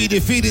not gonna be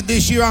defeated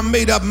this year. I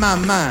made up my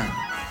mind.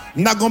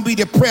 I'm not gonna be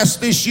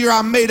depressed this year.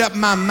 I made up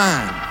my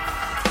mind.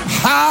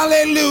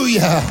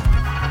 Hallelujah.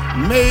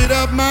 Made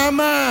up my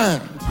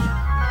mind.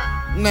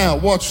 Now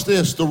watch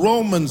this. The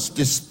Romans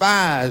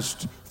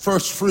despised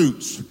first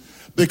fruits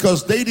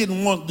because they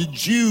didn't want the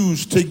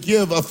Jews to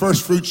give a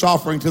first fruits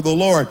offering to the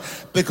Lord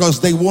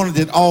because they wanted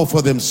it all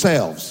for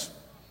themselves.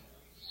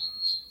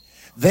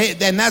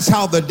 And that's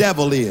how the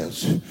devil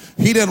is.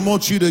 He doesn't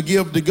want you to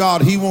give to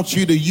God. He wants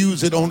you to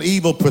use it on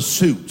evil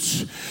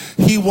pursuits.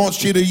 He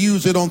wants you to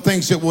use it on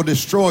things that will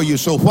destroy you.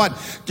 So what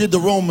did the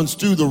Romans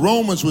do? The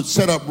Romans would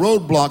set up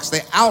roadblocks.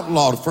 They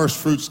outlawed first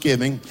fruits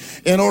giving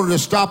in order to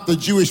stop the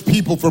Jewish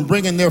people from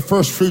bringing their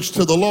first fruits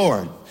to the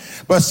Lord.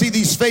 But see,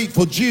 these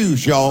faithful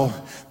Jews, y'all,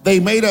 they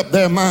made up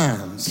their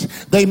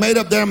minds. They made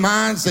up their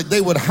minds that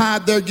they would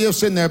hide their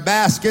gifts in their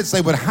baskets.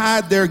 They would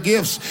hide their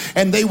gifts,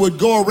 and they would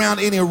go around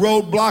any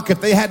roadblock.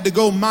 If they had to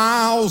go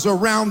miles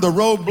around the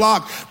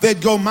roadblock,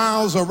 they'd go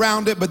miles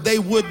around it, but they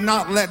would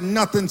not let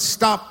nothing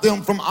stop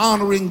them from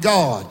honoring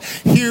God.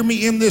 Hear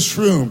me in this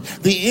room.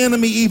 The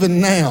enemy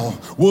even now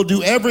will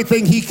do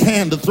everything he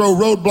can to throw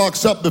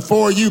roadblocks up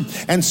before you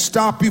and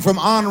stop you from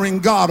honoring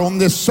God on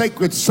this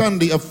sacred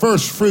Sunday of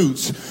first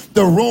fruits.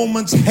 The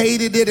Romans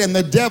hated it, and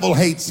the devil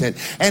hates it,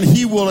 and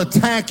he will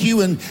attack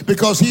you, and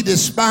because he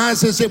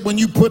despises it when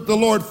you put the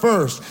Lord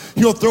first,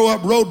 he'll throw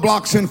up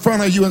roadblocks in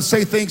front of you and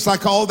say things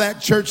like, all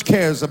that church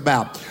cares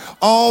about,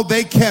 all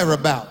they care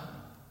about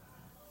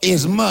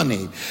is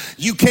money.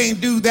 You can't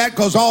do that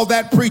because all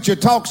that preacher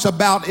talks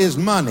about is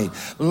money.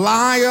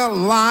 Liar,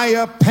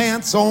 liar,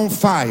 pants on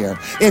fire.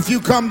 If you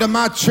come to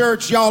my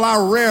church, y'all, I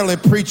rarely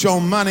preach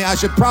on money. I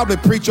should probably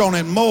preach on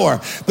it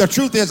more. The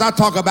truth is, I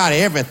talk about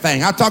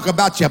everything. I talk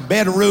about your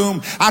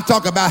bedroom. I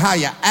talk about how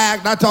you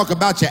act. I talk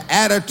about your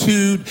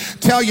attitude.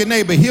 Tell your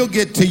neighbor, he'll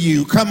get to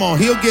you. Come on,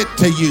 he'll get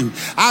to you.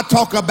 I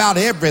talk about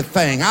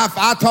everything.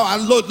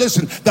 Look,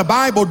 listen, the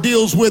Bible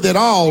deals with it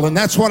all, and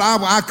that's what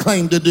I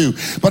claim to do.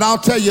 But I'll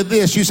tell you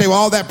this, you say, well,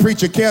 all that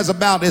preacher cares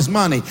about is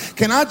money.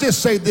 Can I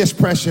just say this,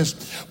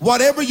 precious?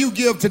 Whatever you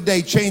give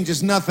today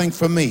changes nothing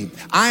for me.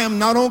 I am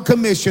not on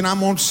commission,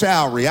 I'm on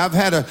salary. I've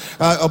had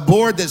a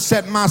board that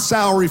set my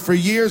salary for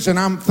years, and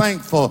I'm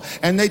thankful,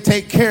 and they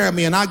take care of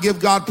me, and I give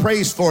God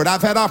praise for it.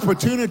 I've had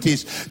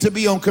opportunities to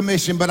be on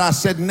commission, but I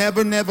said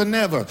never, never,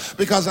 never,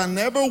 because I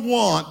never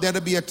want there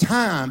to be a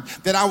time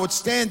that I would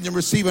stand and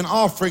receive an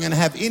offering and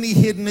have any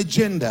hidden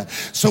agenda.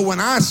 So when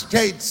I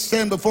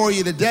stand before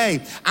you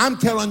today, I'm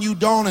telling you,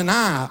 Dawn and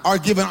I are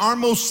giving our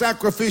most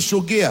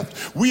sacrificial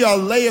gift. We are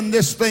laying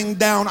this thing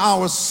down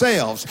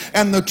ourselves.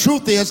 And the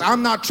truth is,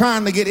 I'm not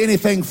trying to get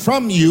anything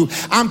from you.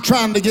 I'm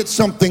trying to get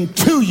something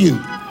to you.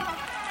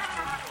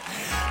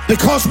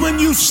 Because when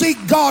you seek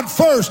God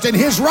first and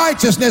his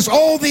righteousness,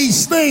 all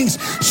these things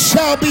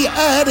shall be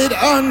added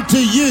unto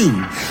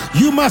you.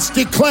 You must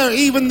declare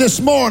even this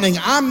morning,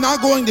 I'm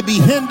not going to be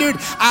hindered.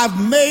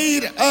 I've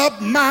made up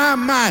my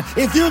mind.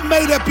 If you've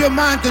made up your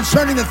mind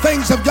concerning the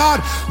things of God,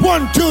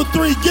 1, 2,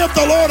 3, give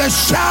the Lord a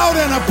shout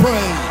and a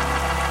praise.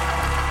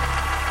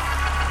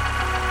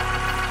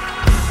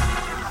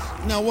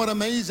 Now, what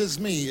amazes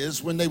me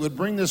is when they would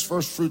bring this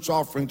first fruits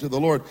offering to the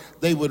Lord,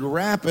 they would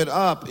wrap it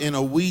up in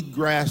a weed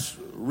grass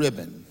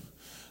ribbon.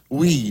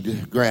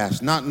 Weed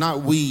grass,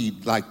 not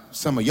weed like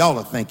some of y'all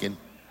are thinking.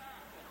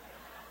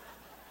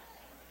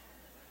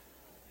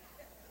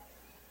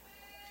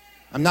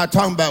 I'm not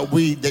talking about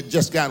weed that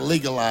just got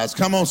legalized.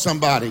 Come on,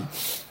 somebody.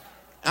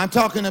 I'm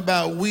talking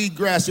about weed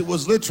grass. It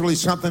was literally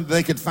something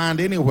they could find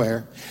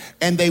anywhere.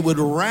 And they would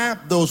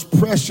wrap those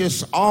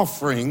precious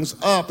offerings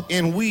up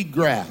in weed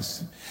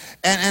grass.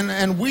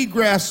 And weed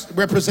grass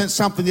represents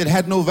something that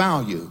had no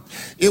value.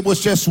 It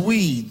was just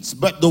weeds,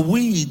 but the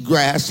weed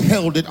grass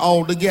held it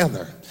all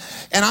together.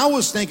 And I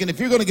was thinking, if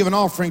you're going to give an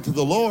offering to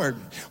the Lord,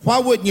 why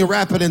wouldn't you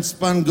wrap it in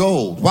spun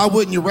gold? Why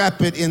wouldn't you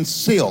wrap it in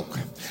silk?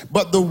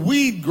 But the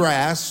weed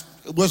grass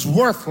was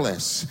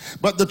worthless.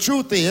 But the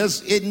truth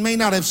is, it may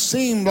not have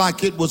seemed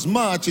like it was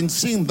much and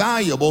seemed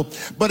valuable,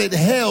 but it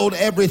held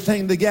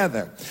everything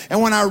together.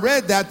 And when I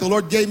read that, the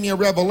Lord gave me a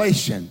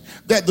revelation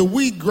that the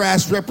weed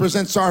grass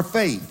represents our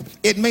faith.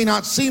 It may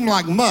not seem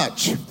like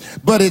much,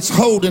 but it's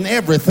holding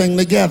everything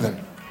together.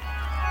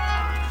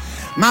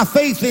 My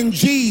faith in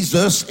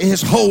Jesus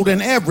is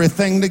holding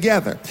everything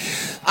together.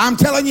 I'm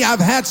telling you, I've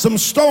had some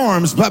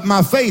storms, but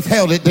my faith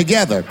held it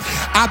together.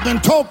 I've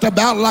been talked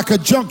about like a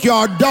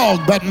junkyard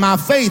dog, but my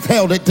faith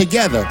held it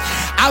together.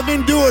 I've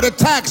endured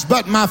attacks,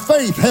 but my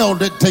faith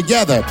held it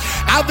together.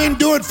 I've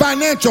endured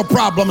financial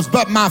problems,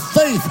 but my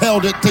faith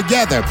held it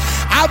together.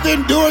 I've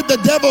endured the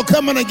devil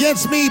coming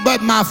against me,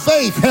 but my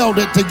faith held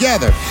it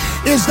together.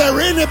 Is there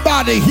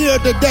anybody here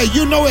today?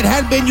 You know it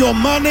hadn't been your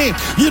money.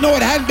 You know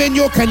it hadn't been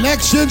your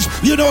connections.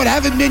 You know it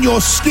haven't been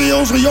your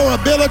skills or your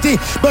ability,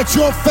 but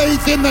your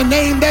faith in the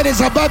name that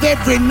is above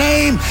every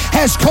name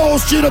has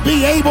caused you to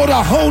be able to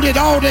hold it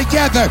all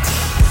together.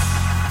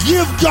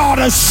 Give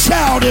God a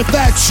shout if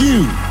that's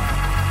you.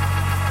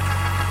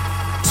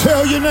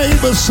 Tell your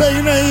neighbor, say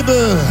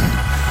neighbor,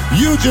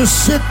 you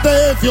just sit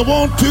there if you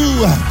want to,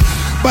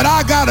 but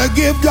I gotta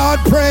give God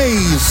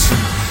praise.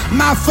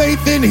 My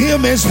faith in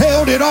him has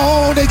held it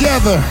all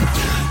together.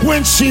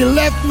 When she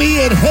left me,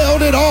 it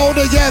held it all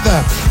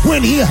together.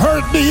 When he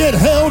hurt me, it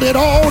held it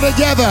all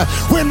together.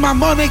 When my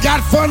money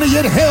got funny,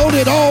 it held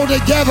it all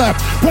together.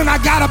 When I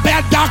got a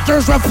bad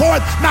doctor's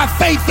report, my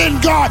faith in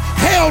God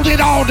held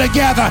it all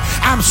together.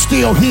 I'm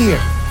still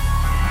here.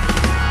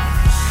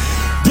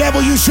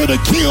 Devil, you should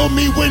have killed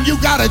me when you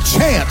got a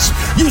chance.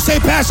 You say,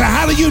 Pastor,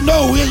 how do you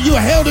know you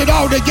held it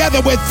all together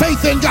with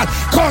faith in God?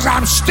 Because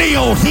I'm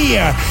still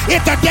here.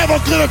 If the devil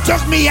could have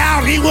took me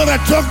out, he would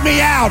have took me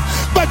out.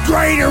 But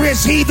greater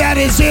is he that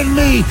is in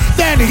me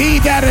than he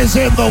that is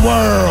in the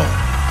world.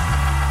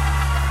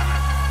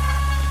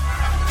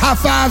 High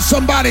five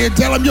somebody and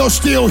tell them you're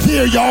still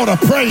here, you ought to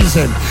praise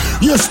him.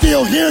 You're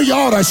still here, you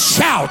ought to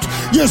shout.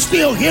 You're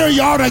still here,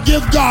 you ought to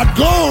give God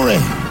glory.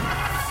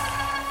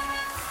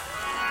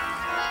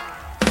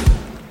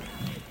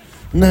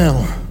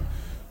 Now,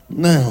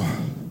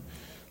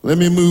 let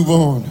me move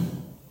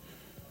on.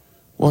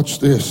 Watch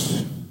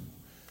this.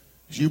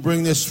 As you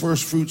bring this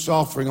first fruits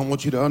offering, I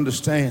want you to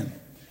understand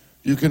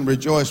you can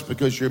rejoice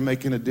because you're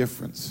making a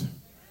difference.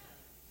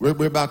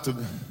 We're about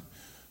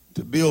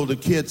to build a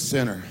kids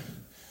center,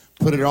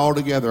 put it all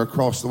together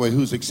across the way.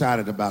 Who's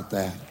excited about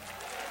that?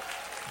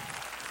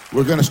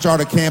 We're going to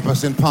start a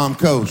campus in Palm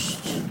Coast.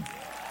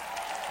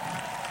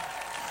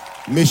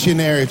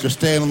 Missionaries are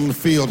staying on the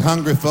field.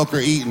 Hungry folk are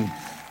eating.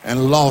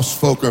 And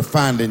lost folk are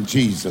finding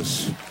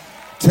Jesus.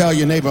 Tell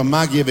your neighbor,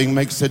 my giving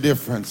makes a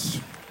difference.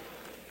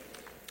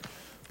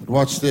 But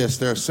watch this.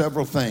 There are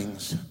several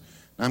things.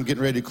 I'm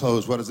getting ready to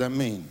close. What does that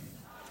mean?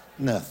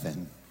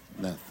 Nothing.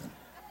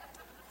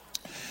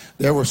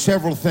 There were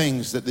several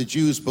things that the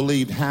Jews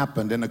believed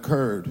happened and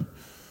occurred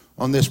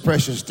on this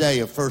precious day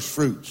of first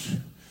fruits.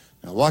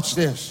 Now watch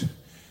this.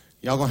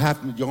 You're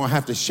gonna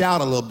have to shout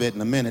a little bit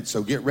in a minute,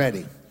 so get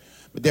ready.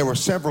 But there were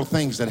several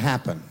things that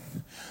happened.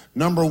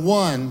 Number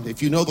one,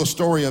 if you know the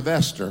story of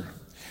Esther,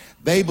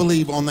 they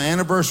believe on the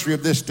anniversary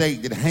of this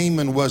date that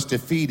Haman was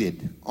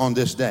defeated on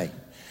this day.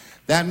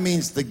 That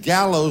means the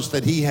gallows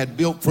that he had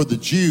built for the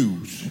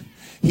Jews,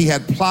 he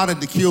had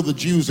plotted to kill the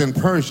Jews in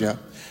Persia,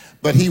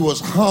 but he was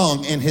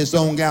hung in his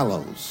own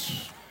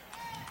gallows.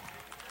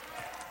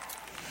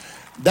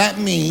 That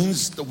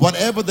means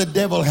whatever the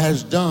devil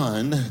has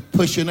done,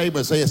 push your neighbor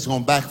and say it's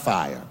going to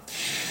backfire.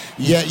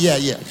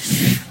 Yeah.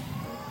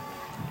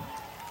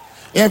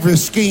 Every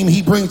scheme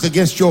he brings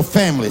against your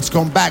family, it's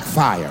going to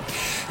backfire.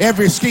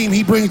 Every scheme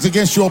he brings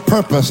against your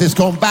purpose, it's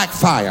going to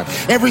backfire.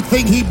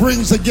 Everything he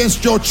brings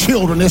against your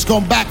children, it's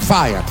going to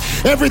backfire.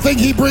 Everything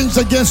he brings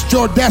against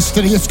your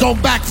destiny, it's going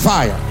to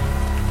backfire.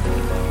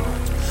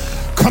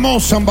 Come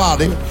on,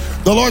 somebody.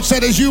 The Lord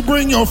said, as you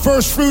bring your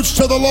first fruits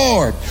to the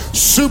Lord,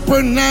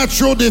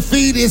 supernatural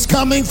defeat is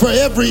coming for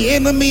every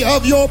enemy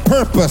of your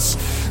purpose.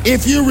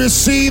 If you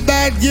receive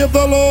that, give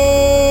the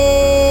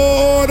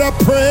Lord a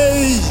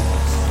praise.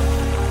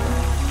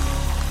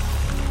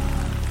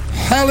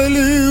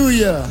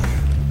 Hallelujah.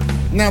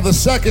 Now the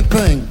second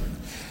thing,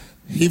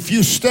 if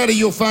you study,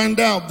 you'll find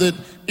out that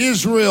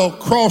Israel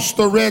crossed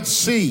the Red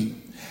Sea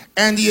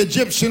and the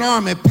Egyptian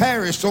army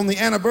perished on the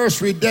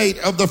anniversary date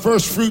of the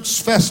first fruits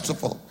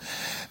festival.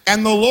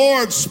 And the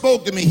Lord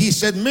spoke to me. He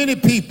said, many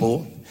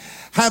people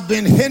have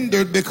been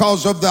hindered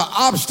because of the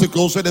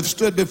obstacles that have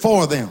stood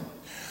before them.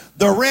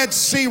 The Red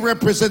Sea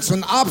represents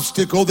an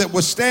obstacle that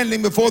was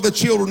standing before the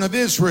children of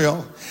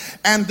Israel,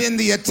 and then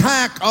the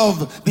attack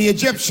of the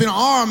Egyptian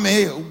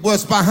army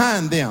was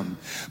behind them.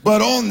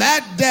 But on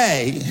that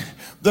day,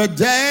 the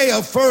day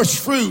of first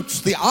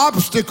fruits, the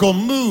obstacle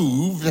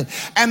moved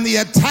and the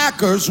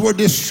attackers were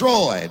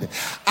destroyed.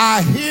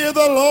 I hear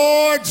the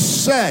Lord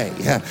say,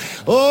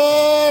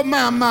 oh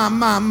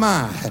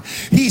my.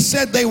 He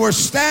said they were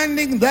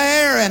standing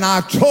there, and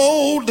I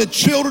told the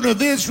children of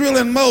Israel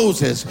and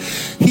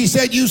Moses, he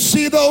said, you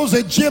see those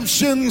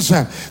Egyptians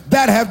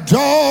that have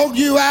dogged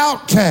you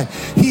out?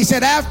 He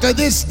said, after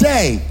this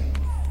day,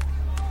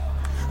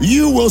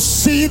 you will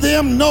see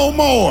them no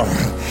more.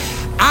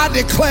 I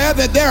declare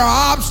that there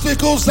are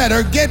obstacles that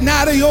are getting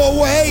out of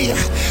your way,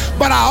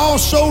 but I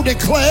also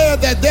declare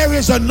that there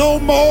is a no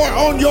more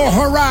on your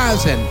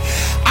horizon.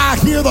 I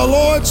hear the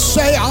Lord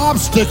say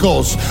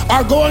obstacles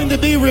are going to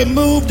be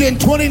removed in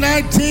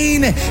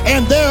 2019,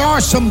 and there are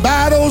some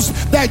battles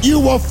that you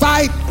will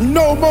fight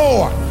no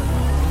more.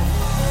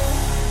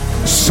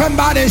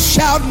 Somebody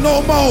shout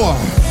no more.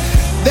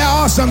 There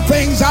are some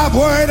things I've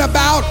worried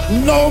about,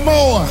 no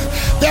more.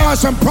 There are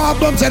some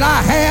problems that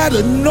I had,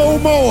 no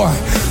more.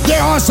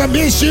 There are some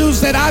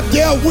issues that I've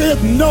dealt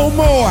with, no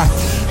more.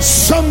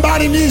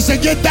 Somebody needs to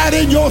get that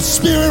in your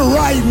spirit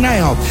right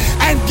now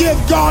and give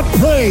God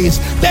praise.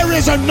 There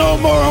is a no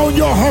more on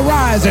your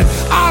horizon.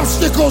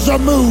 Obstacles are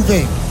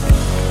moving.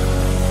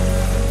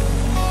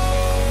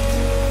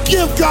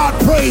 Give God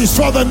praise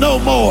for the no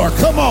more.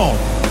 Come on.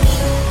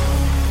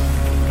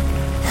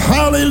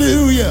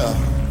 Hallelujah.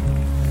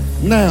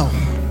 Now,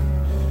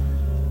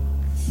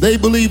 they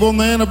believe on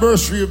the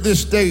anniversary of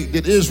this date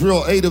that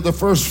Israel ate of the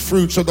first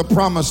fruits of the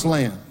promised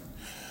land.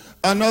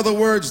 In other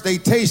words, they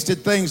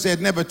tasted things they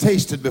had never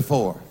tasted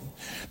before.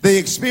 They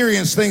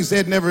experienced things they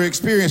had never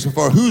experienced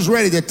before. Who's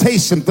ready to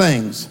taste some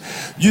things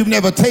you've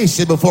never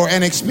tasted before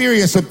and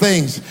experience some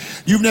things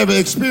you've never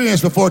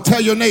experienced before? Tell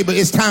your neighbor,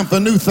 it's time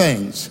for new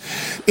things.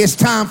 It's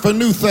time for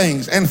new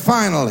things. And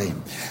finally,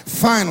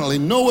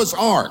 Noah's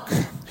Ark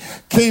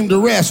came to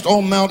rest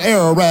on Mount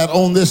Ararat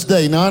on this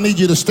day. Now I need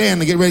you to stand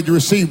and get ready to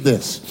receive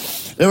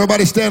this.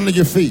 Everybody stand on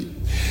your feet.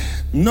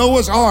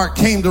 Noah's Ark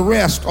came to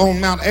rest on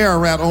Mount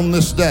Ararat on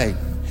this day.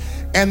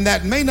 And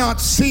that may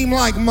not seem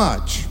like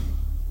much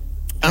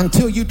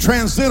until you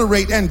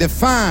transliterate and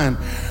define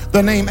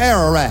the name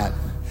Ararat.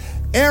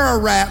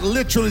 Ararat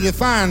literally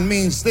defined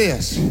means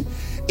this.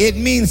 It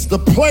means the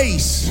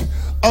place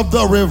of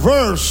the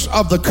reverse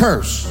of the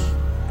curse.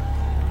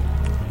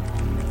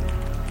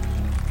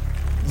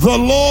 The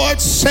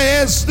Lord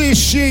says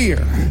this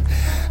year,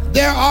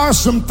 there are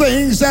some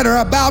things that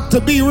are about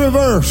to be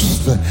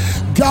reversed.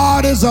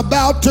 God is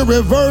about to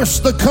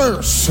reverse the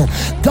curse.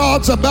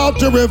 God's about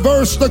to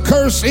reverse the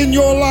curse in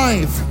your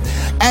life.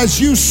 As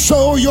you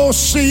sow your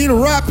seed,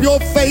 wrap your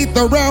faith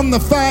around the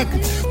fact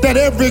that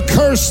every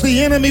curse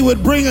the enemy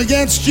would bring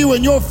against you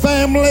and your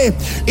family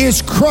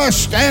is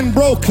crushed and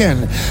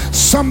broken.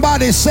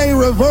 Somebody say,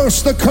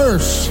 reverse the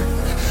curse.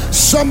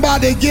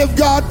 Somebody give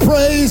God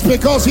praise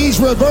because he's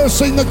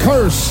reversing the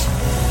curse.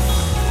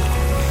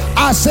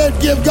 I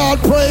said give God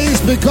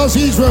praise because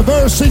he's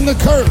reversing the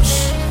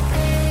curse.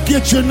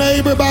 Get your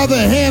neighbor by the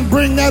hand,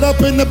 bring that up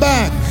in the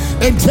back.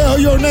 And tell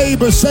your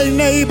neighbor, say,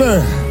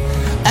 neighbor,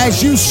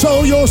 as you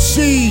sow your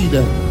seed,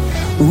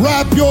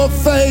 wrap your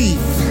faith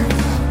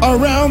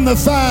around the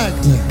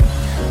fact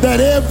that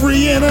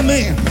every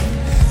enemy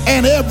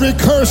and every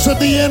curse of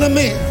the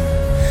enemy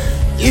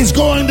is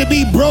going to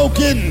be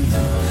broken.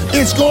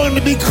 It's going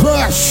to be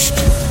crushed.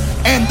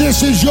 And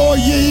this is your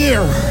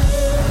year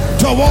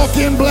to walk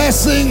in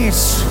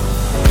blessings,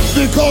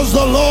 because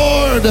the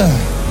Lord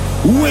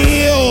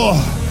will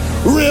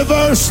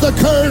reverse the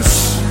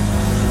curse.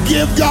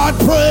 Give God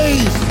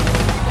praise.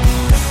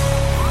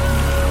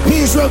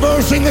 He's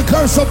reversing the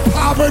curse of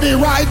poverty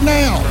right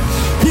now.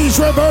 He's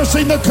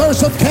reversing the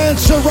curse of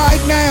cancer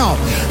right now.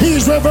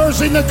 He's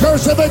reversing the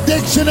curse of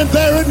addiction and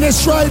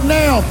barrenness right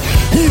now.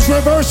 He's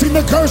reversing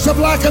the curse of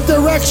lack of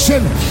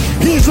direction.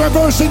 He's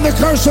reversing the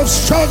curse of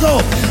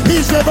struggle.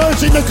 He's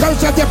reversing the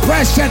curse of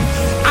depression.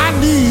 I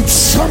need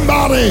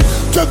somebody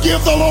to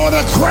give the Lord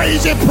a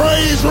crazy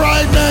praise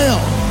right now.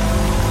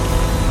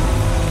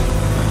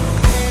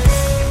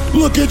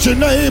 Look at your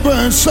neighbor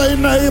and say,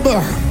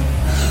 neighbor,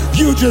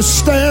 you just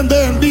stand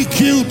there and be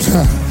cute,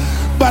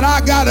 but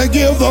I gotta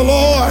give the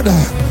Lord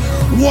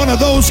one of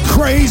those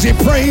crazy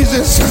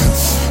praises.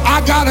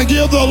 I gotta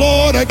give the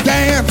Lord a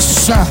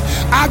dance.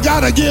 I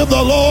gotta give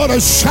the Lord a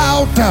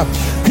shout.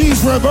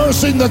 He's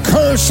reversing the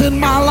curse in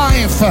my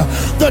life.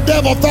 The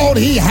devil thought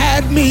he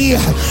had me,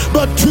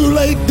 but too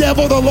late,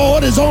 devil, the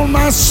Lord is on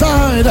my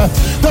side.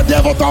 The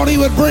devil thought he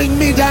would bring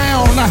me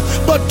down,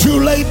 but too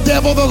late,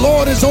 devil, the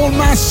Lord is on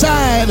my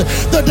side.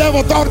 The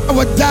devil thought I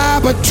would die,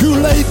 but too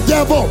late,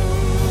 devil.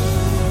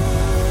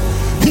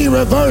 He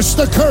reversed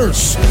the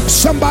curse.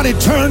 Somebody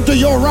turn to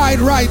your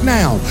right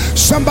now.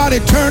 Somebody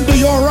turn to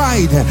your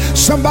right.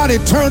 Somebody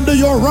turn to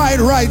your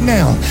right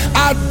now.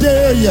 I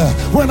dare you,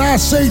 when I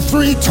say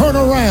 3, turn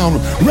around.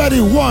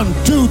 Ready? 1,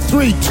 2,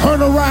 3,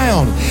 turn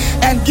around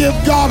and give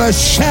God a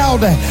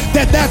shout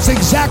that that's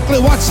exactly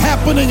what's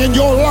happening in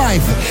your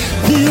life.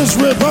 He is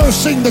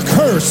reversing the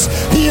curse.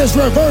 He is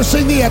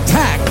reversing the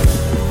attack.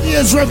 He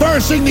is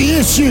reversing the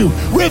issue.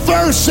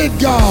 Reverse it,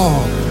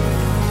 God.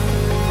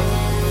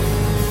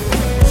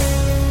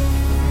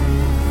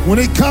 When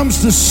it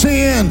comes to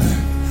sin,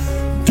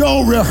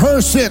 don't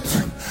rehearse it.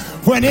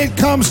 When it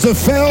comes to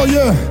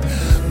failure,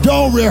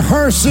 don't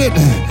rehearse it,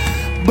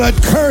 but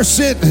curse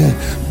it.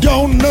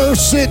 Don't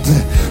nurse it.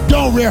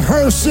 Don't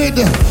rehearse it,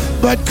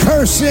 but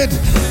curse it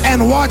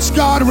and watch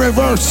God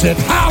reverse it.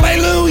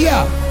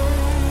 Hallelujah.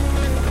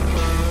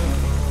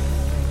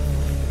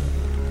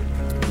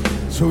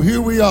 So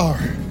here we are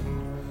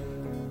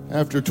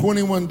after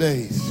 21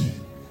 days.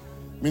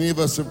 Many of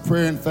us have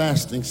prayer and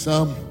fasting.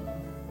 Some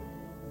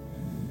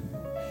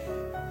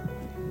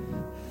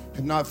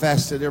have not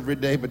fasted every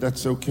day, but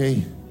that's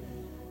okay.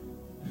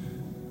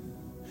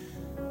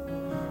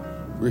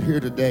 We're here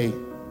today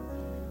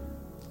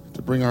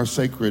to bring our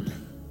sacred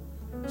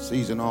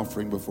season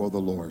offering before the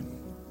Lord.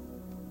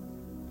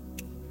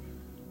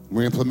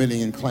 We're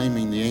implementing and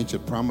claiming the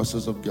ancient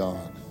promises of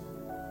God.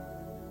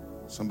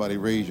 Somebody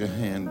raise your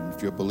hand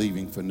if you're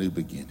believing for new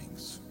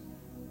beginnings.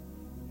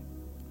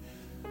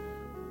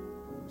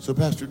 So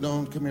Pastor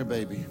Dawn, come here,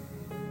 baby.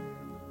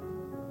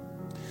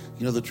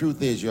 You know, the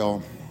truth is,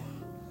 y'all,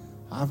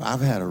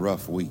 I've had a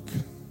rough week.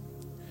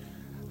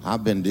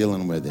 I've been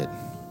dealing with it.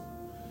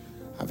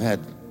 I've had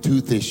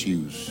tooth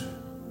issues.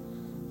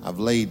 I've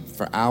laid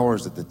for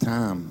hours at the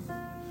time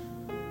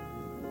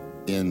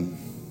in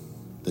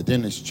the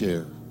dentist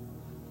chair.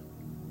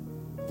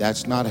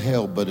 That's not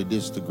hell, but it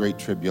is the great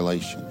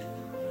tribulation.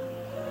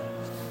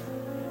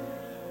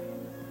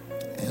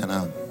 And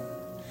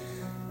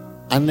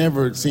I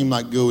never seem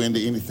like go into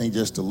anything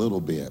just a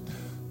little bit.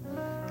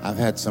 I've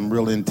had some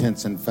real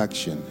intense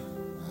infection.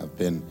 I've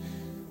been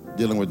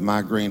dealing with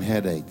migraine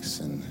headaches,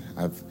 and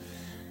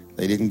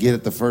they didn't get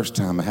it the first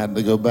time. I had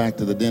to go back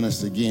to the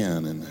dentist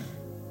again, and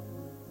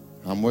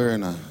I'm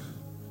wearing a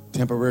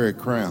temporary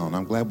crown.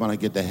 I'm glad when I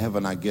get to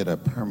heaven I get a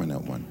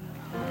permanent one.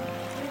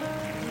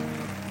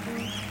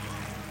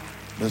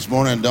 This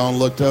morning Dawn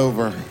looked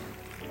over.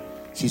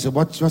 She said,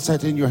 what's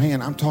that in your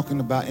hand? I'm talking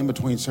about in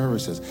between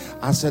services.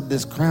 I said,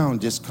 this crown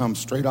just comes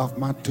straight off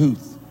my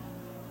tooth.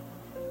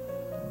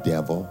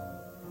 Devil.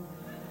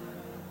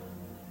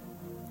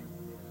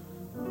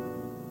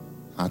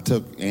 I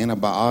took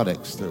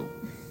antibiotics that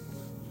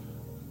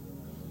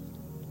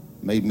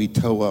made me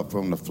toe up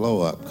from the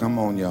flow up. Come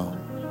on, y'all.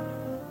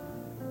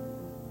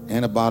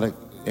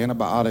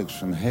 Antibiotics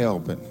from hell,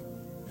 but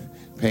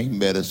pain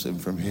medicine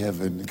from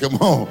heaven. Come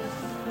on.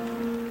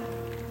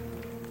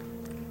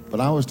 But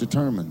I was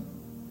determined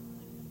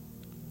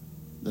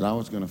that I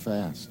was going to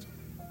fast,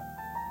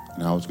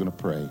 and I was going to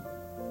pray,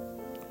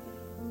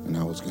 and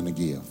I was going to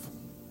give.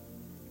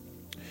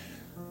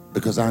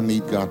 Because I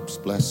need God's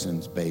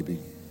blessings, baby.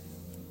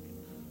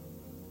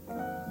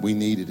 We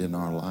need it in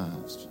our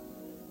lives.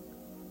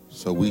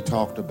 So we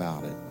talked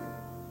about it,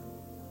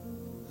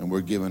 and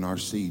we're giving our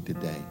seed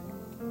today.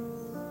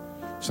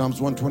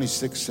 Psalms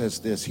 126 says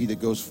this, he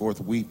that goes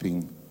forth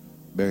weeping,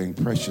 bearing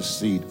precious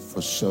seed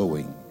for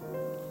sowing,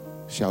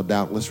 shall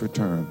doubtless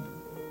return,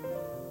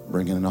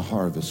 bringing in a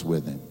harvest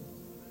with him.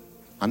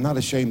 I'm not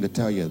ashamed to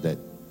tell you that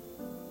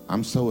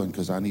I'm sowing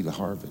because I need a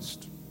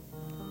harvest.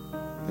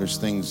 There's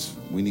things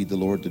we need the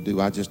Lord to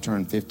do. I just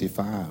turned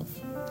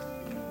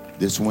 55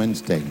 this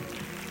Wednesday.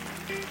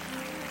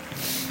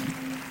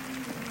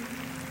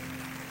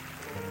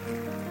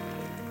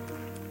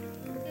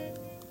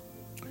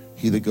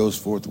 He that goes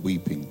forth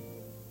weeping.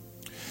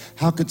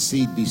 How could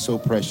seed be so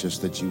precious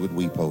that you would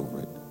weep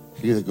over it?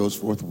 He that goes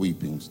forth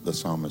weeping, the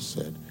psalmist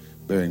said,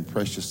 bearing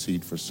precious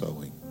seed for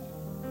sowing.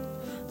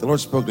 The Lord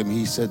spoke to me.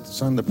 He said,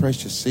 son, the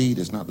precious seed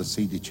is not the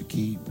seed that you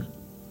keep.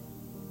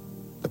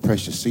 The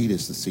precious seed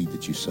is the seed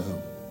that you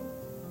sow.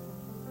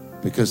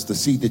 Because the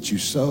seed that you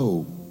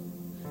sow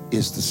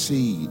is the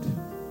seed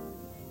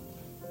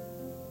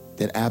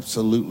that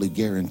absolutely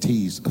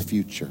guarantees a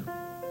future.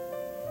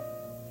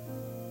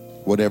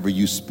 Whatever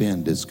you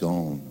spend is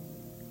gone,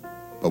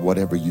 but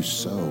whatever you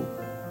sow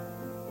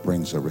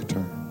brings a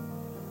return.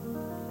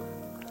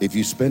 If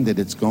you spend it,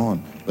 it's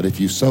gone, but if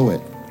you sow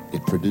it,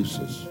 it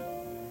produces.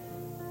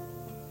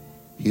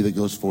 He that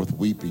goes forth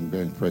weeping,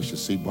 bearing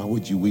precious seed. Why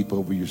would you weep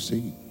over your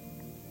seed?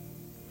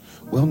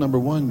 Well, number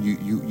one,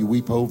 you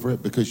weep over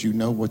it because you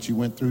know what you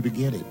went through to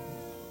get it.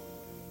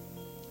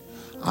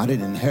 I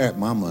didn't inherit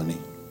my money.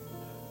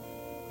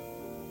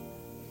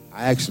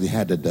 I actually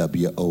had to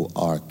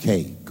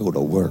W-O-R-K, go to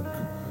work.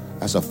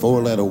 That's a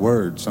 4-letter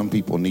word some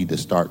people need to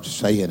start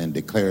saying and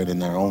declaring in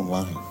their own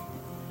life.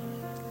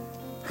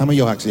 How many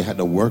of y'all actually had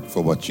to work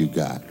for what you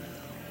got?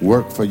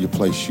 Work for your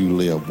place you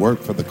live. Work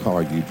for the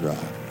car you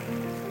drive.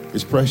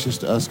 It's precious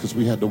to us because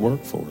we had to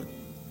work for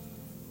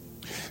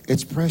it.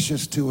 It's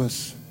precious to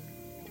us.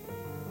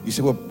 You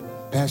say, well,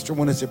 Pastor,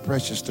 when is it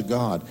precious to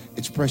God?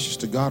 It's precious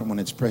to God when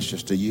it's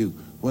precious to you.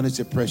 When is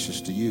it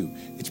precious to you?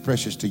 It's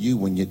precious to you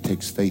when it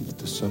takes faith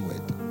to sow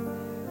it.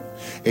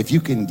 If you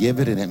can give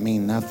it and it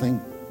mean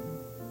nothing,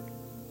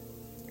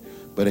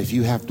 but if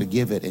you have to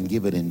give it and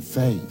give it in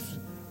faith,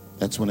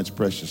 that's when it's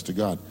precious to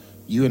God.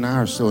 You and I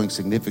are sowing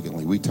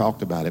significantly. We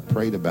talked about it,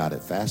 prayed about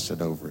it,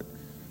 fasted over it.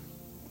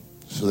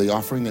 So the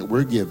offering that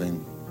we're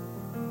giving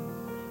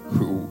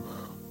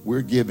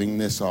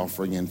this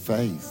offering in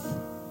faith.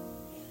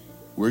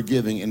 We're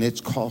giving, and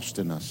it's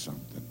costing us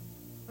something.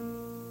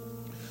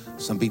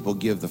 Some people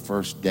give the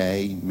first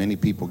day. Many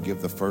people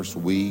give the first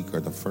week or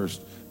the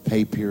first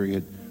pay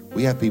period.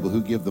 We have people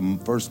who give the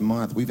first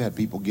month. We've had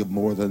people give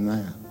more than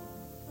that.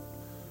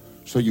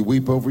 So you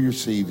weep over your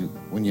seed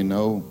when you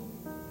know,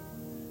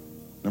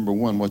 number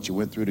one, what you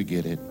went through to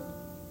get it.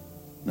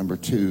 Number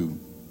two,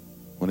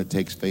 when it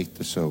takes faith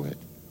to sow it.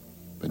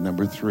 But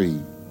number three,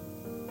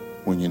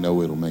 when you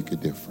know it'll make a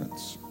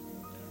difference.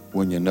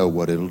 When you know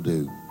what it'll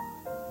do.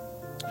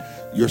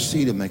 Your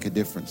seed will make a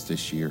difference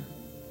this year.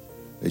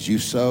 As you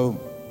sow,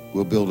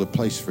 we'll build a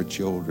place for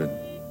children.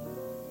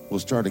 We'll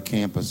start a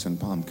campus in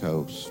Palm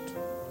Coast.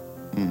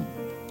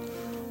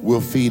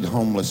 We'll feed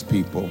homeless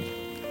people.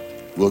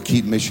 We'll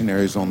keep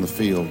missionaries on the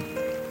field.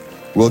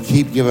 We'll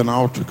keep giving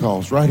altar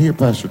calls right here,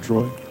 Pastor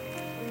Troy.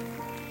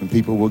 And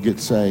people will get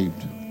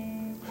saved.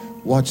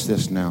 Watch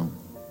this now.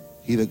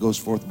 He that goes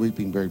forth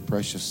weeping, bearing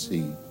precious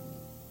seed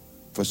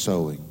for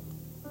sowing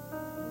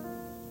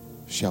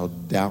shall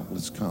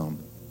doubtless come,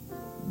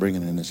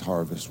 bringing in his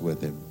harvest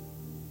with him.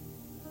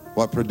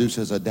 What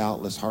produces a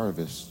doubtless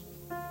harvest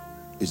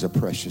is a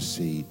precious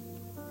seed.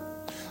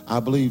 I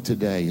believe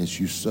today, as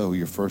you sow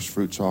your first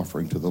fruits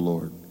offering to the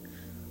Lord,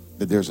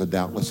 that there's a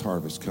doubtless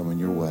harvest coming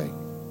your way.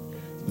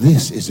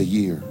 This is a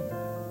year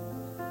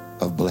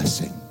of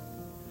blessing.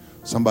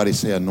 Somebody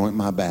say, anoint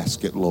my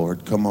basket,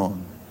 Lord. Come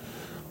on.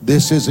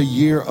 This is a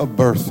year of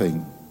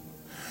birthing.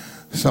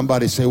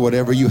 Somebody say,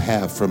 whatever you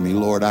have for me,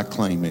 Lord, I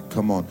claim it.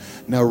 Come on.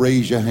 Now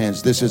raise your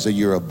hands. This is a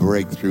year of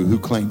breakthrough. Who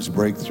claims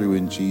breakthrough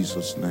in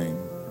Jesus' name?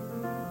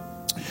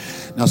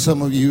 Now,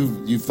 some of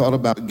you, you've thought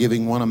about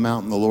giving one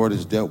amount and the Lord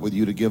has dealt with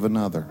you to give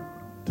another.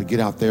 To get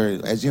out there.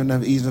 As you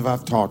know, even if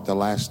I've talked the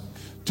last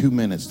 2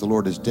 minutes, the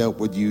Lord has dealt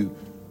with you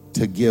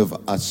to give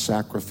a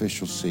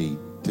sacrificial seed,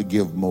 to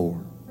give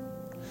more.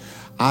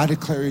 I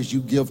declare as you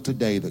give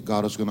today that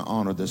God is going to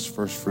honor this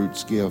first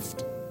fruits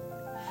gift.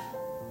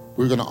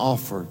 We're going to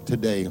offer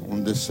today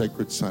on this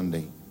sacred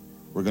Sunday,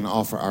 we're going to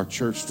offer our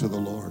church to the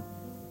Lord.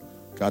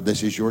 God,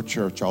 this is your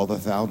church, all the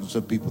thousands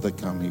of people that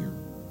come here.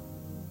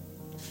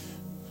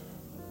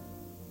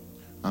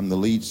 I'm the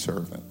lead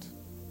servant.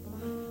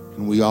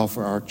 And we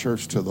offer our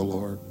church to the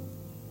Lord.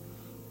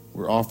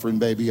 We're offering,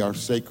 baby, our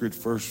sacred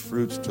first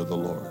fruits to the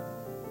Lord.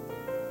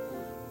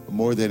 But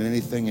more than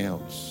anything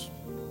else,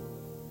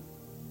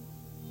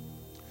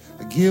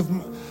 I give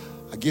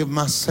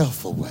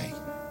myself away.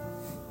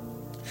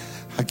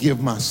 I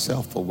give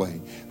myself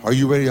away. Are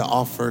you ready to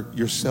offer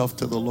yourself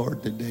to the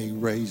Lord today?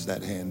 Raise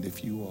that hand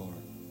if you are.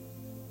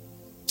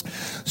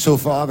 So,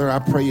 Father, I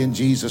pray in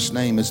Jesus'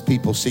 name as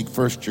people seek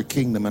first your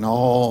kingdom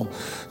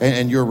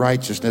and your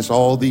righteousness,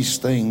 all these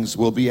things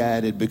will be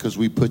added because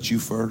we put you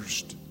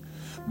first.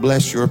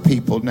 Bless your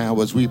people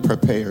now as we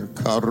prepare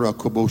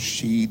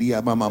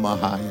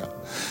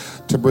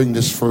to bring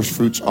this first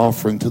fruits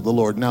offering to the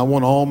Lord. Now, I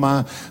want all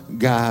my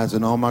guys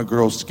and all my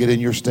girls to get in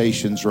your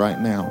stations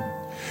right now.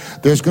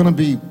 There's going to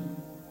be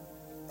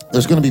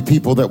There's going to be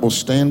people that will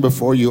stand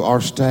before you,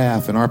 our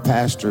staff and our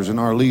pastors and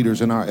our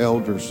leaders and our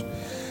elders,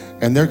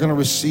 and they're going to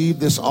receive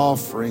this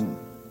offering.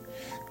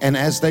 And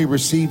as they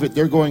receive it,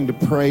 they're going to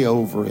pray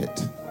over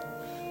it.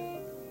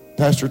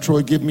 Pastor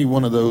Troy, give me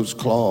one of those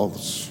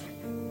cloths.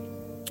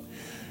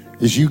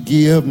 As you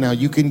give, now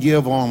you can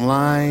give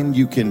online,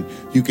 you can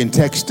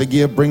text to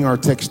give. Bring our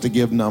text to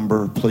give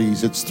number,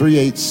 please. It's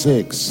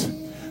 386.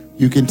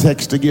 You can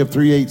text to give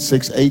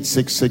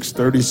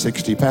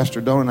 386-866-3060. Pastor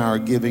Don and I are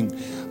giving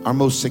our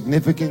most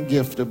significant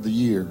gift of the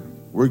year.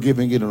 We're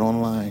giving it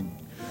online.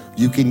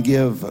 You can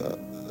give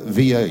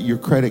via your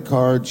credit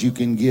cards, you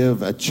can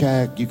give a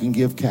check, you can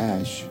give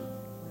cash.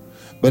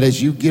 But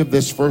as you give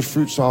this first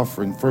fruits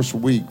offering, first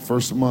week,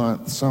 first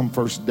month, some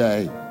first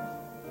day,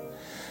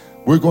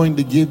 we're going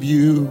to give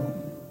you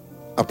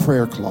a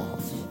prayer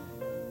cloth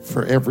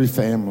for every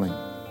family.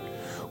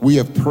 We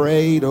have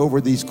prayed over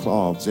these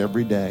cloths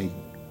every day,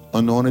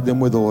 anointed them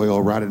with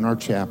oil right in our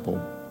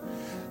chapel.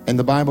 And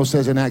the Bible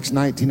says in Acts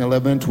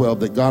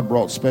 19:11-12 that God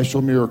brought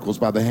special miracles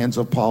by the hands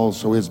of Paul.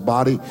 So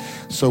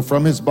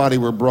from his body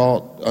were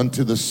brought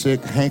unto the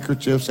sick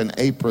handkerchiefs and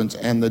aprons,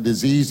 and the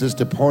diseases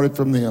departed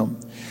from them,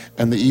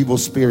 and the evil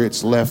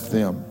spirits left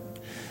them.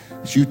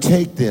 As you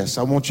take this,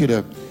 I want you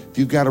to, if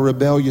you've got a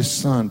rebellious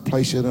son,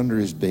 place it under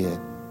his bed.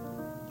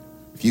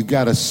 If you've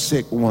got a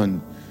sick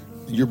one,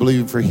 you're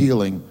believing for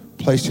healing,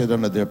 place it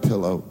under their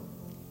pillow.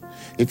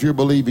 If you're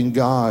believing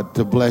God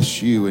to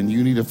bless you and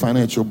you need a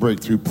financial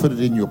breakthrough, put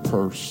it in your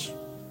purse.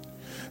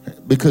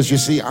 Because you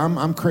see,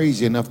 I'm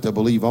crazy enough to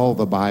believe all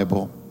the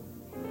Bible.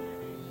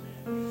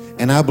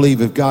 And I believe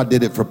if God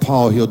did it for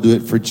Paul, he'll do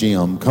it for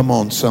Jim. Come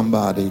on,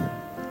 somebody.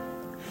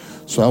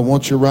 So I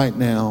want you right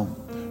now,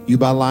 you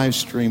by live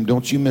stream,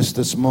 don't you miss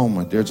this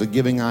moment. There's a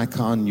giving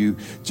icon. You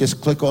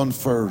just click on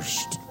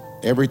first.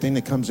 Everything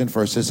that comes in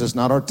first. This is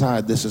not our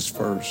tithe, this is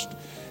first.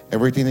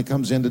 Everything that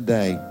comes in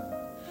today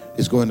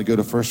is going to go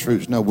to first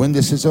fruits. Now, when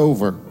this is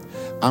over,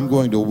 I'm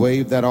going to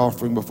wave that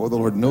offering before the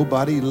Lord.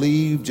 Nobody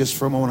leave just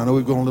for a moment. I know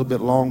we've gone a little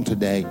bit long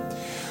today,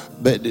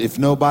 but if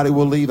nobody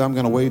will leave, I'm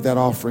going to wave that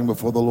offering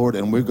before the Lord,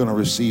 and we're going to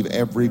receive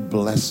every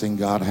blessing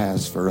God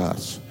has for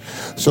us.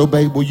 So,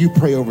 babe, will you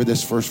pray over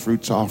this first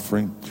fruits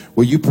offering?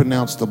 Will you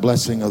pronounce the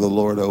blessing of the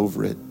Lord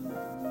over it?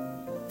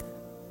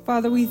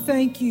 Father, we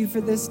thank you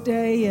for this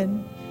day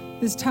and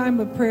this time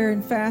of prayer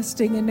and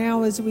fasting. And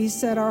now as we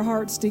set our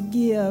hearts to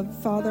give,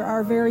 Father,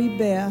 our very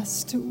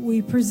best,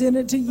 we present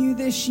it to you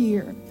this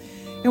year.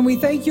 And we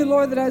thank you,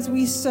 Lord, that as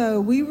we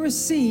sow, we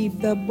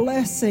receive the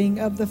blessing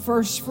of the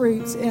first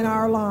fruits in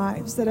our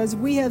lives. That as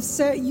we have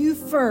set you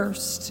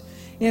first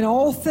in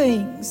all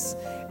things,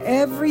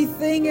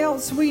 everything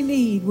else we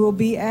need will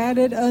be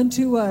added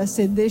unto us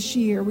in this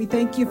year. We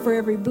thank you for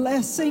every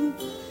blessing,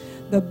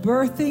 the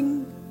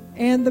birthing,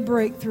 and the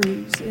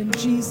breakthroughs. In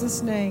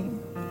Jesus' name.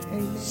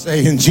 Amen.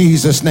 Say, in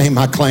Jesus' name,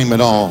 I claim it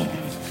all.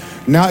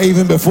 Now,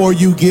 even before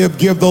you give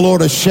the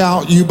Lord a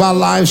shout. You by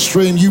live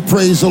stream, you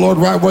praise the Lord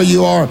right where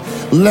you are.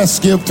 Let's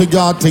give to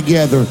God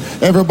together.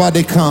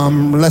 Everybody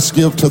come, let's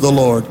give to the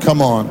Lord.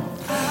 Come on.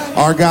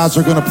 Our guys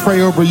are going to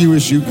pray over you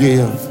as you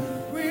give.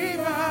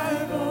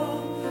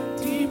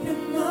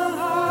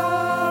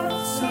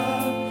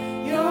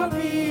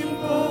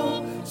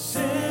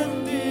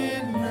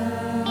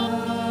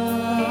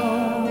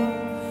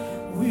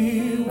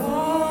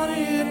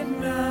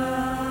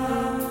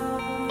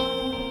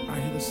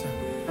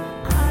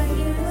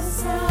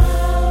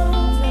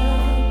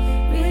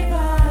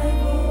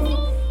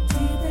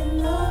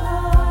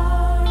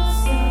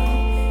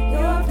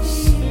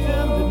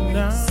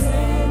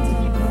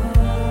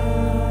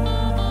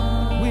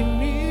 We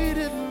need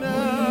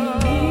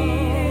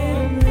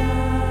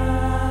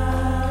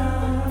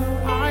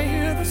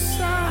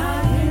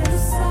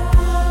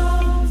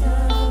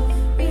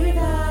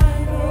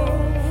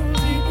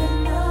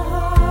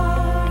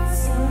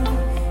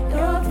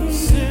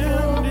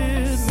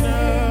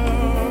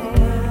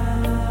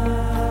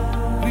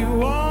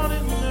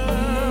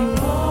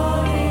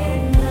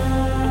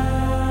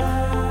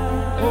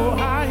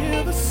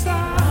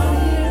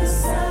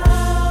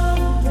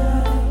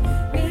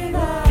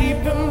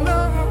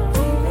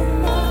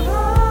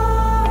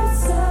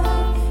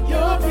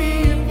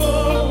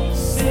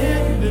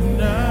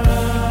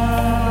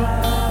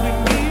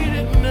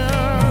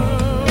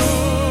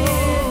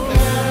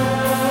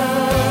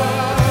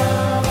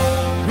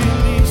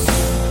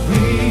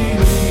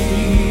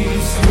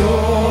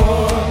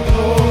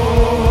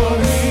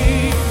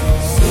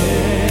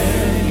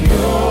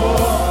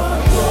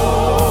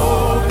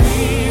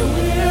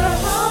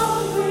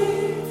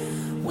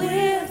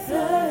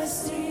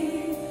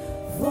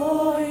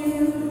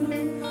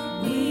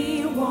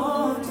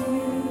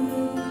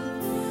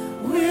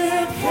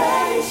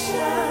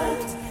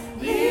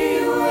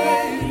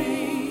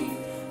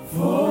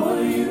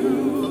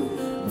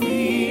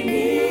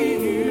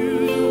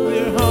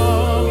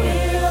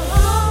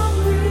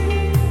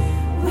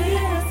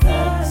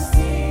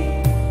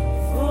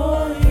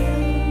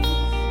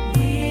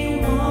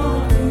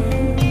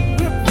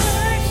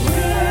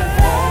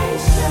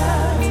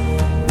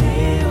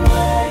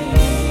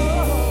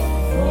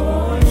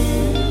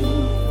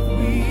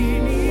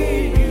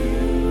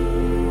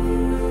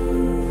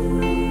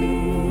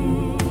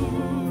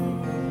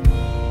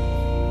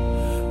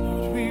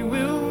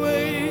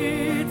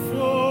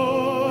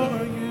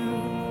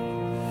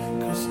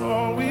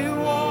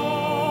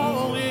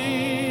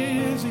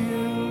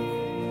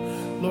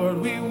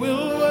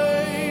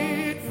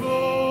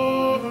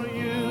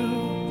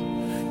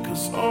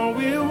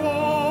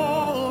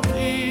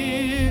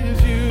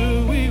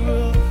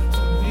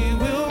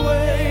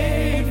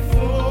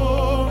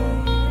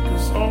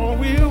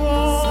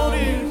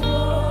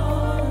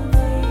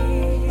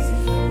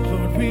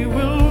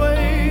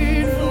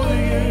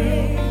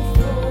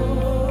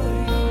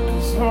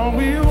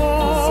we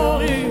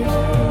want is,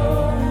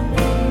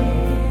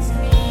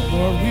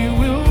 Lord, we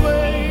will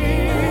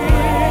wait.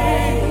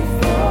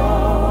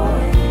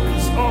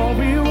 'Cause all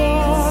we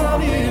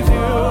want is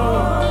you.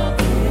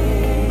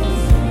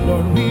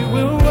 Lord, we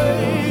will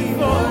wait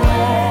for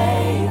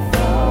you.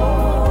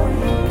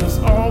 'Cause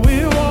all we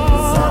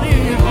want is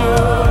you.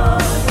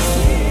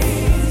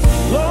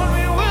 Lord,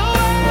 we will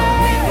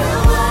wait.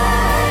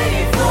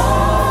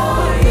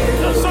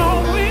 'Cause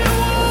all we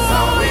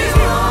want is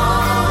you.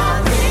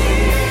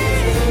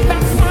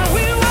 That's why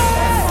we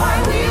wait.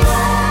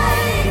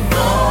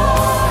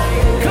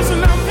 'Cause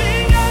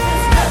nothing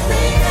else will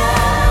do.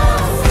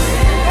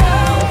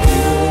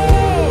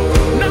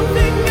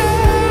 Nothing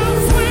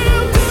else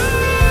will do.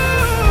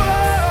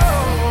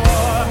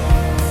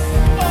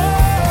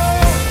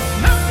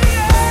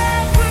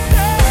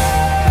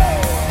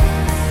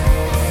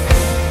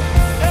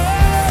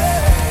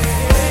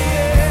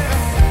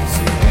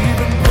 See, we've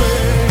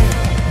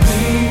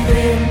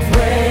been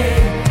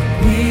praying,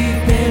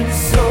 we've been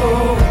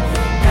sowing.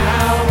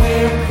 Now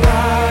we're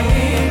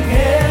crying,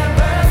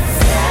 heaven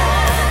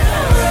send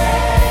the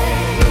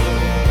rain.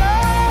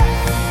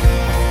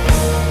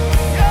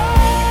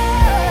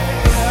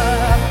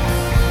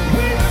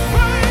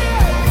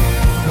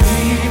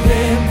 We've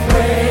been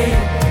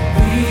praying,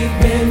 we've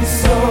been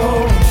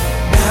sowing.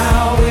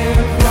 Now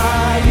we're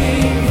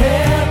crying,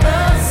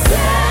 heaven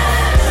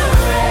send the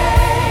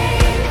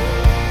rain.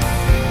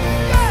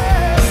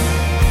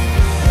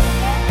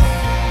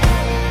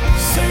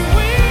 Say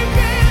we've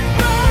been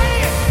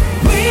praying,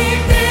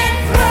 we've been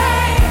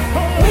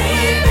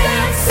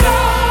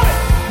sowing.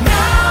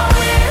 Now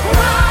we're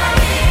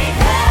crying,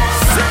 heaven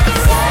send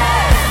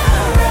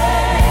the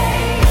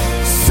rain.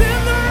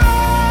 Send the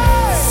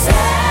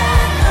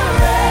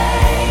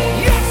rain.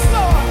 Yes,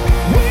 Lord.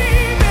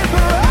 We've been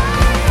praying,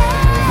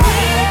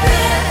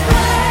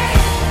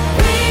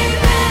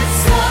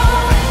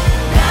 sowing.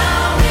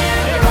 Now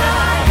we're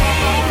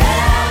crying,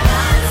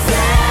 heaven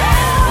send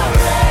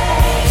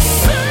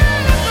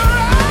the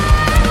rain.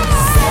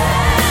 Send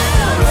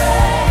the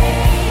rain.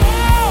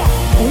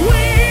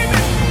 We've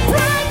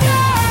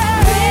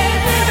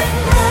been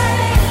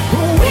praying,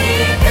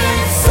 we've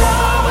been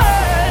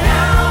sowing.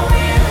 Now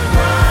we're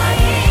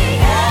crying,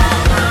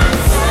 heaven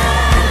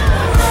send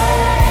the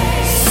rain.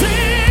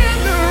 Send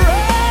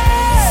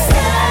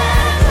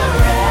the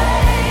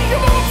rain.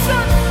 Come on,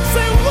 church,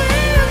 say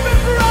we've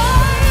been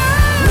praying,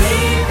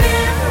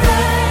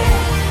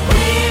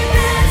 we've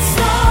been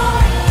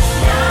sowing.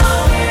 Now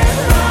we're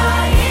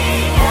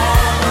crying,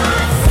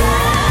 heaven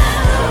send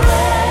the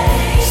rain.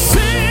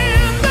 Send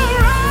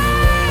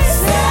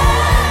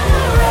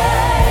the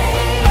rain.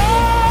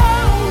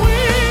 Oh,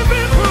 we've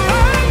been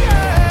praying,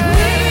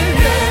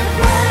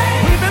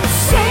 we've been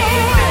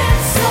sowing.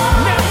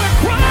 Now we're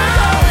crying,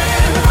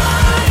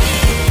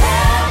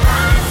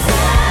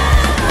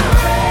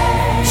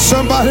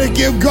 Somebody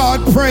give God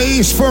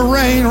praise for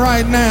rain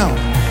right now.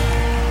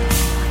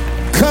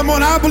 Come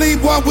on, I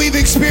believe what we've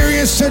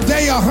experienced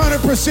today,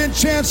 100%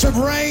 chance of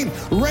rain.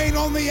 Rain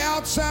on the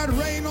outside,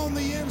 rain on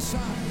the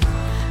inside.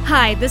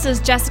 Hi, this is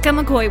Jessica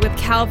McCoy with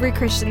Calvary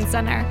Christian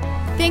Center.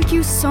 Thank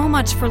you so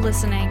much for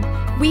listening.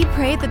 We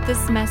pray that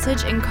this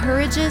message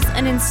encourages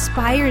and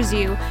inspires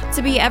you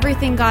to be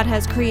everything God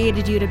has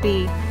created you to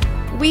be.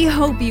 We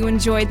hope you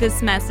enjoyed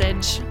this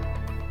message.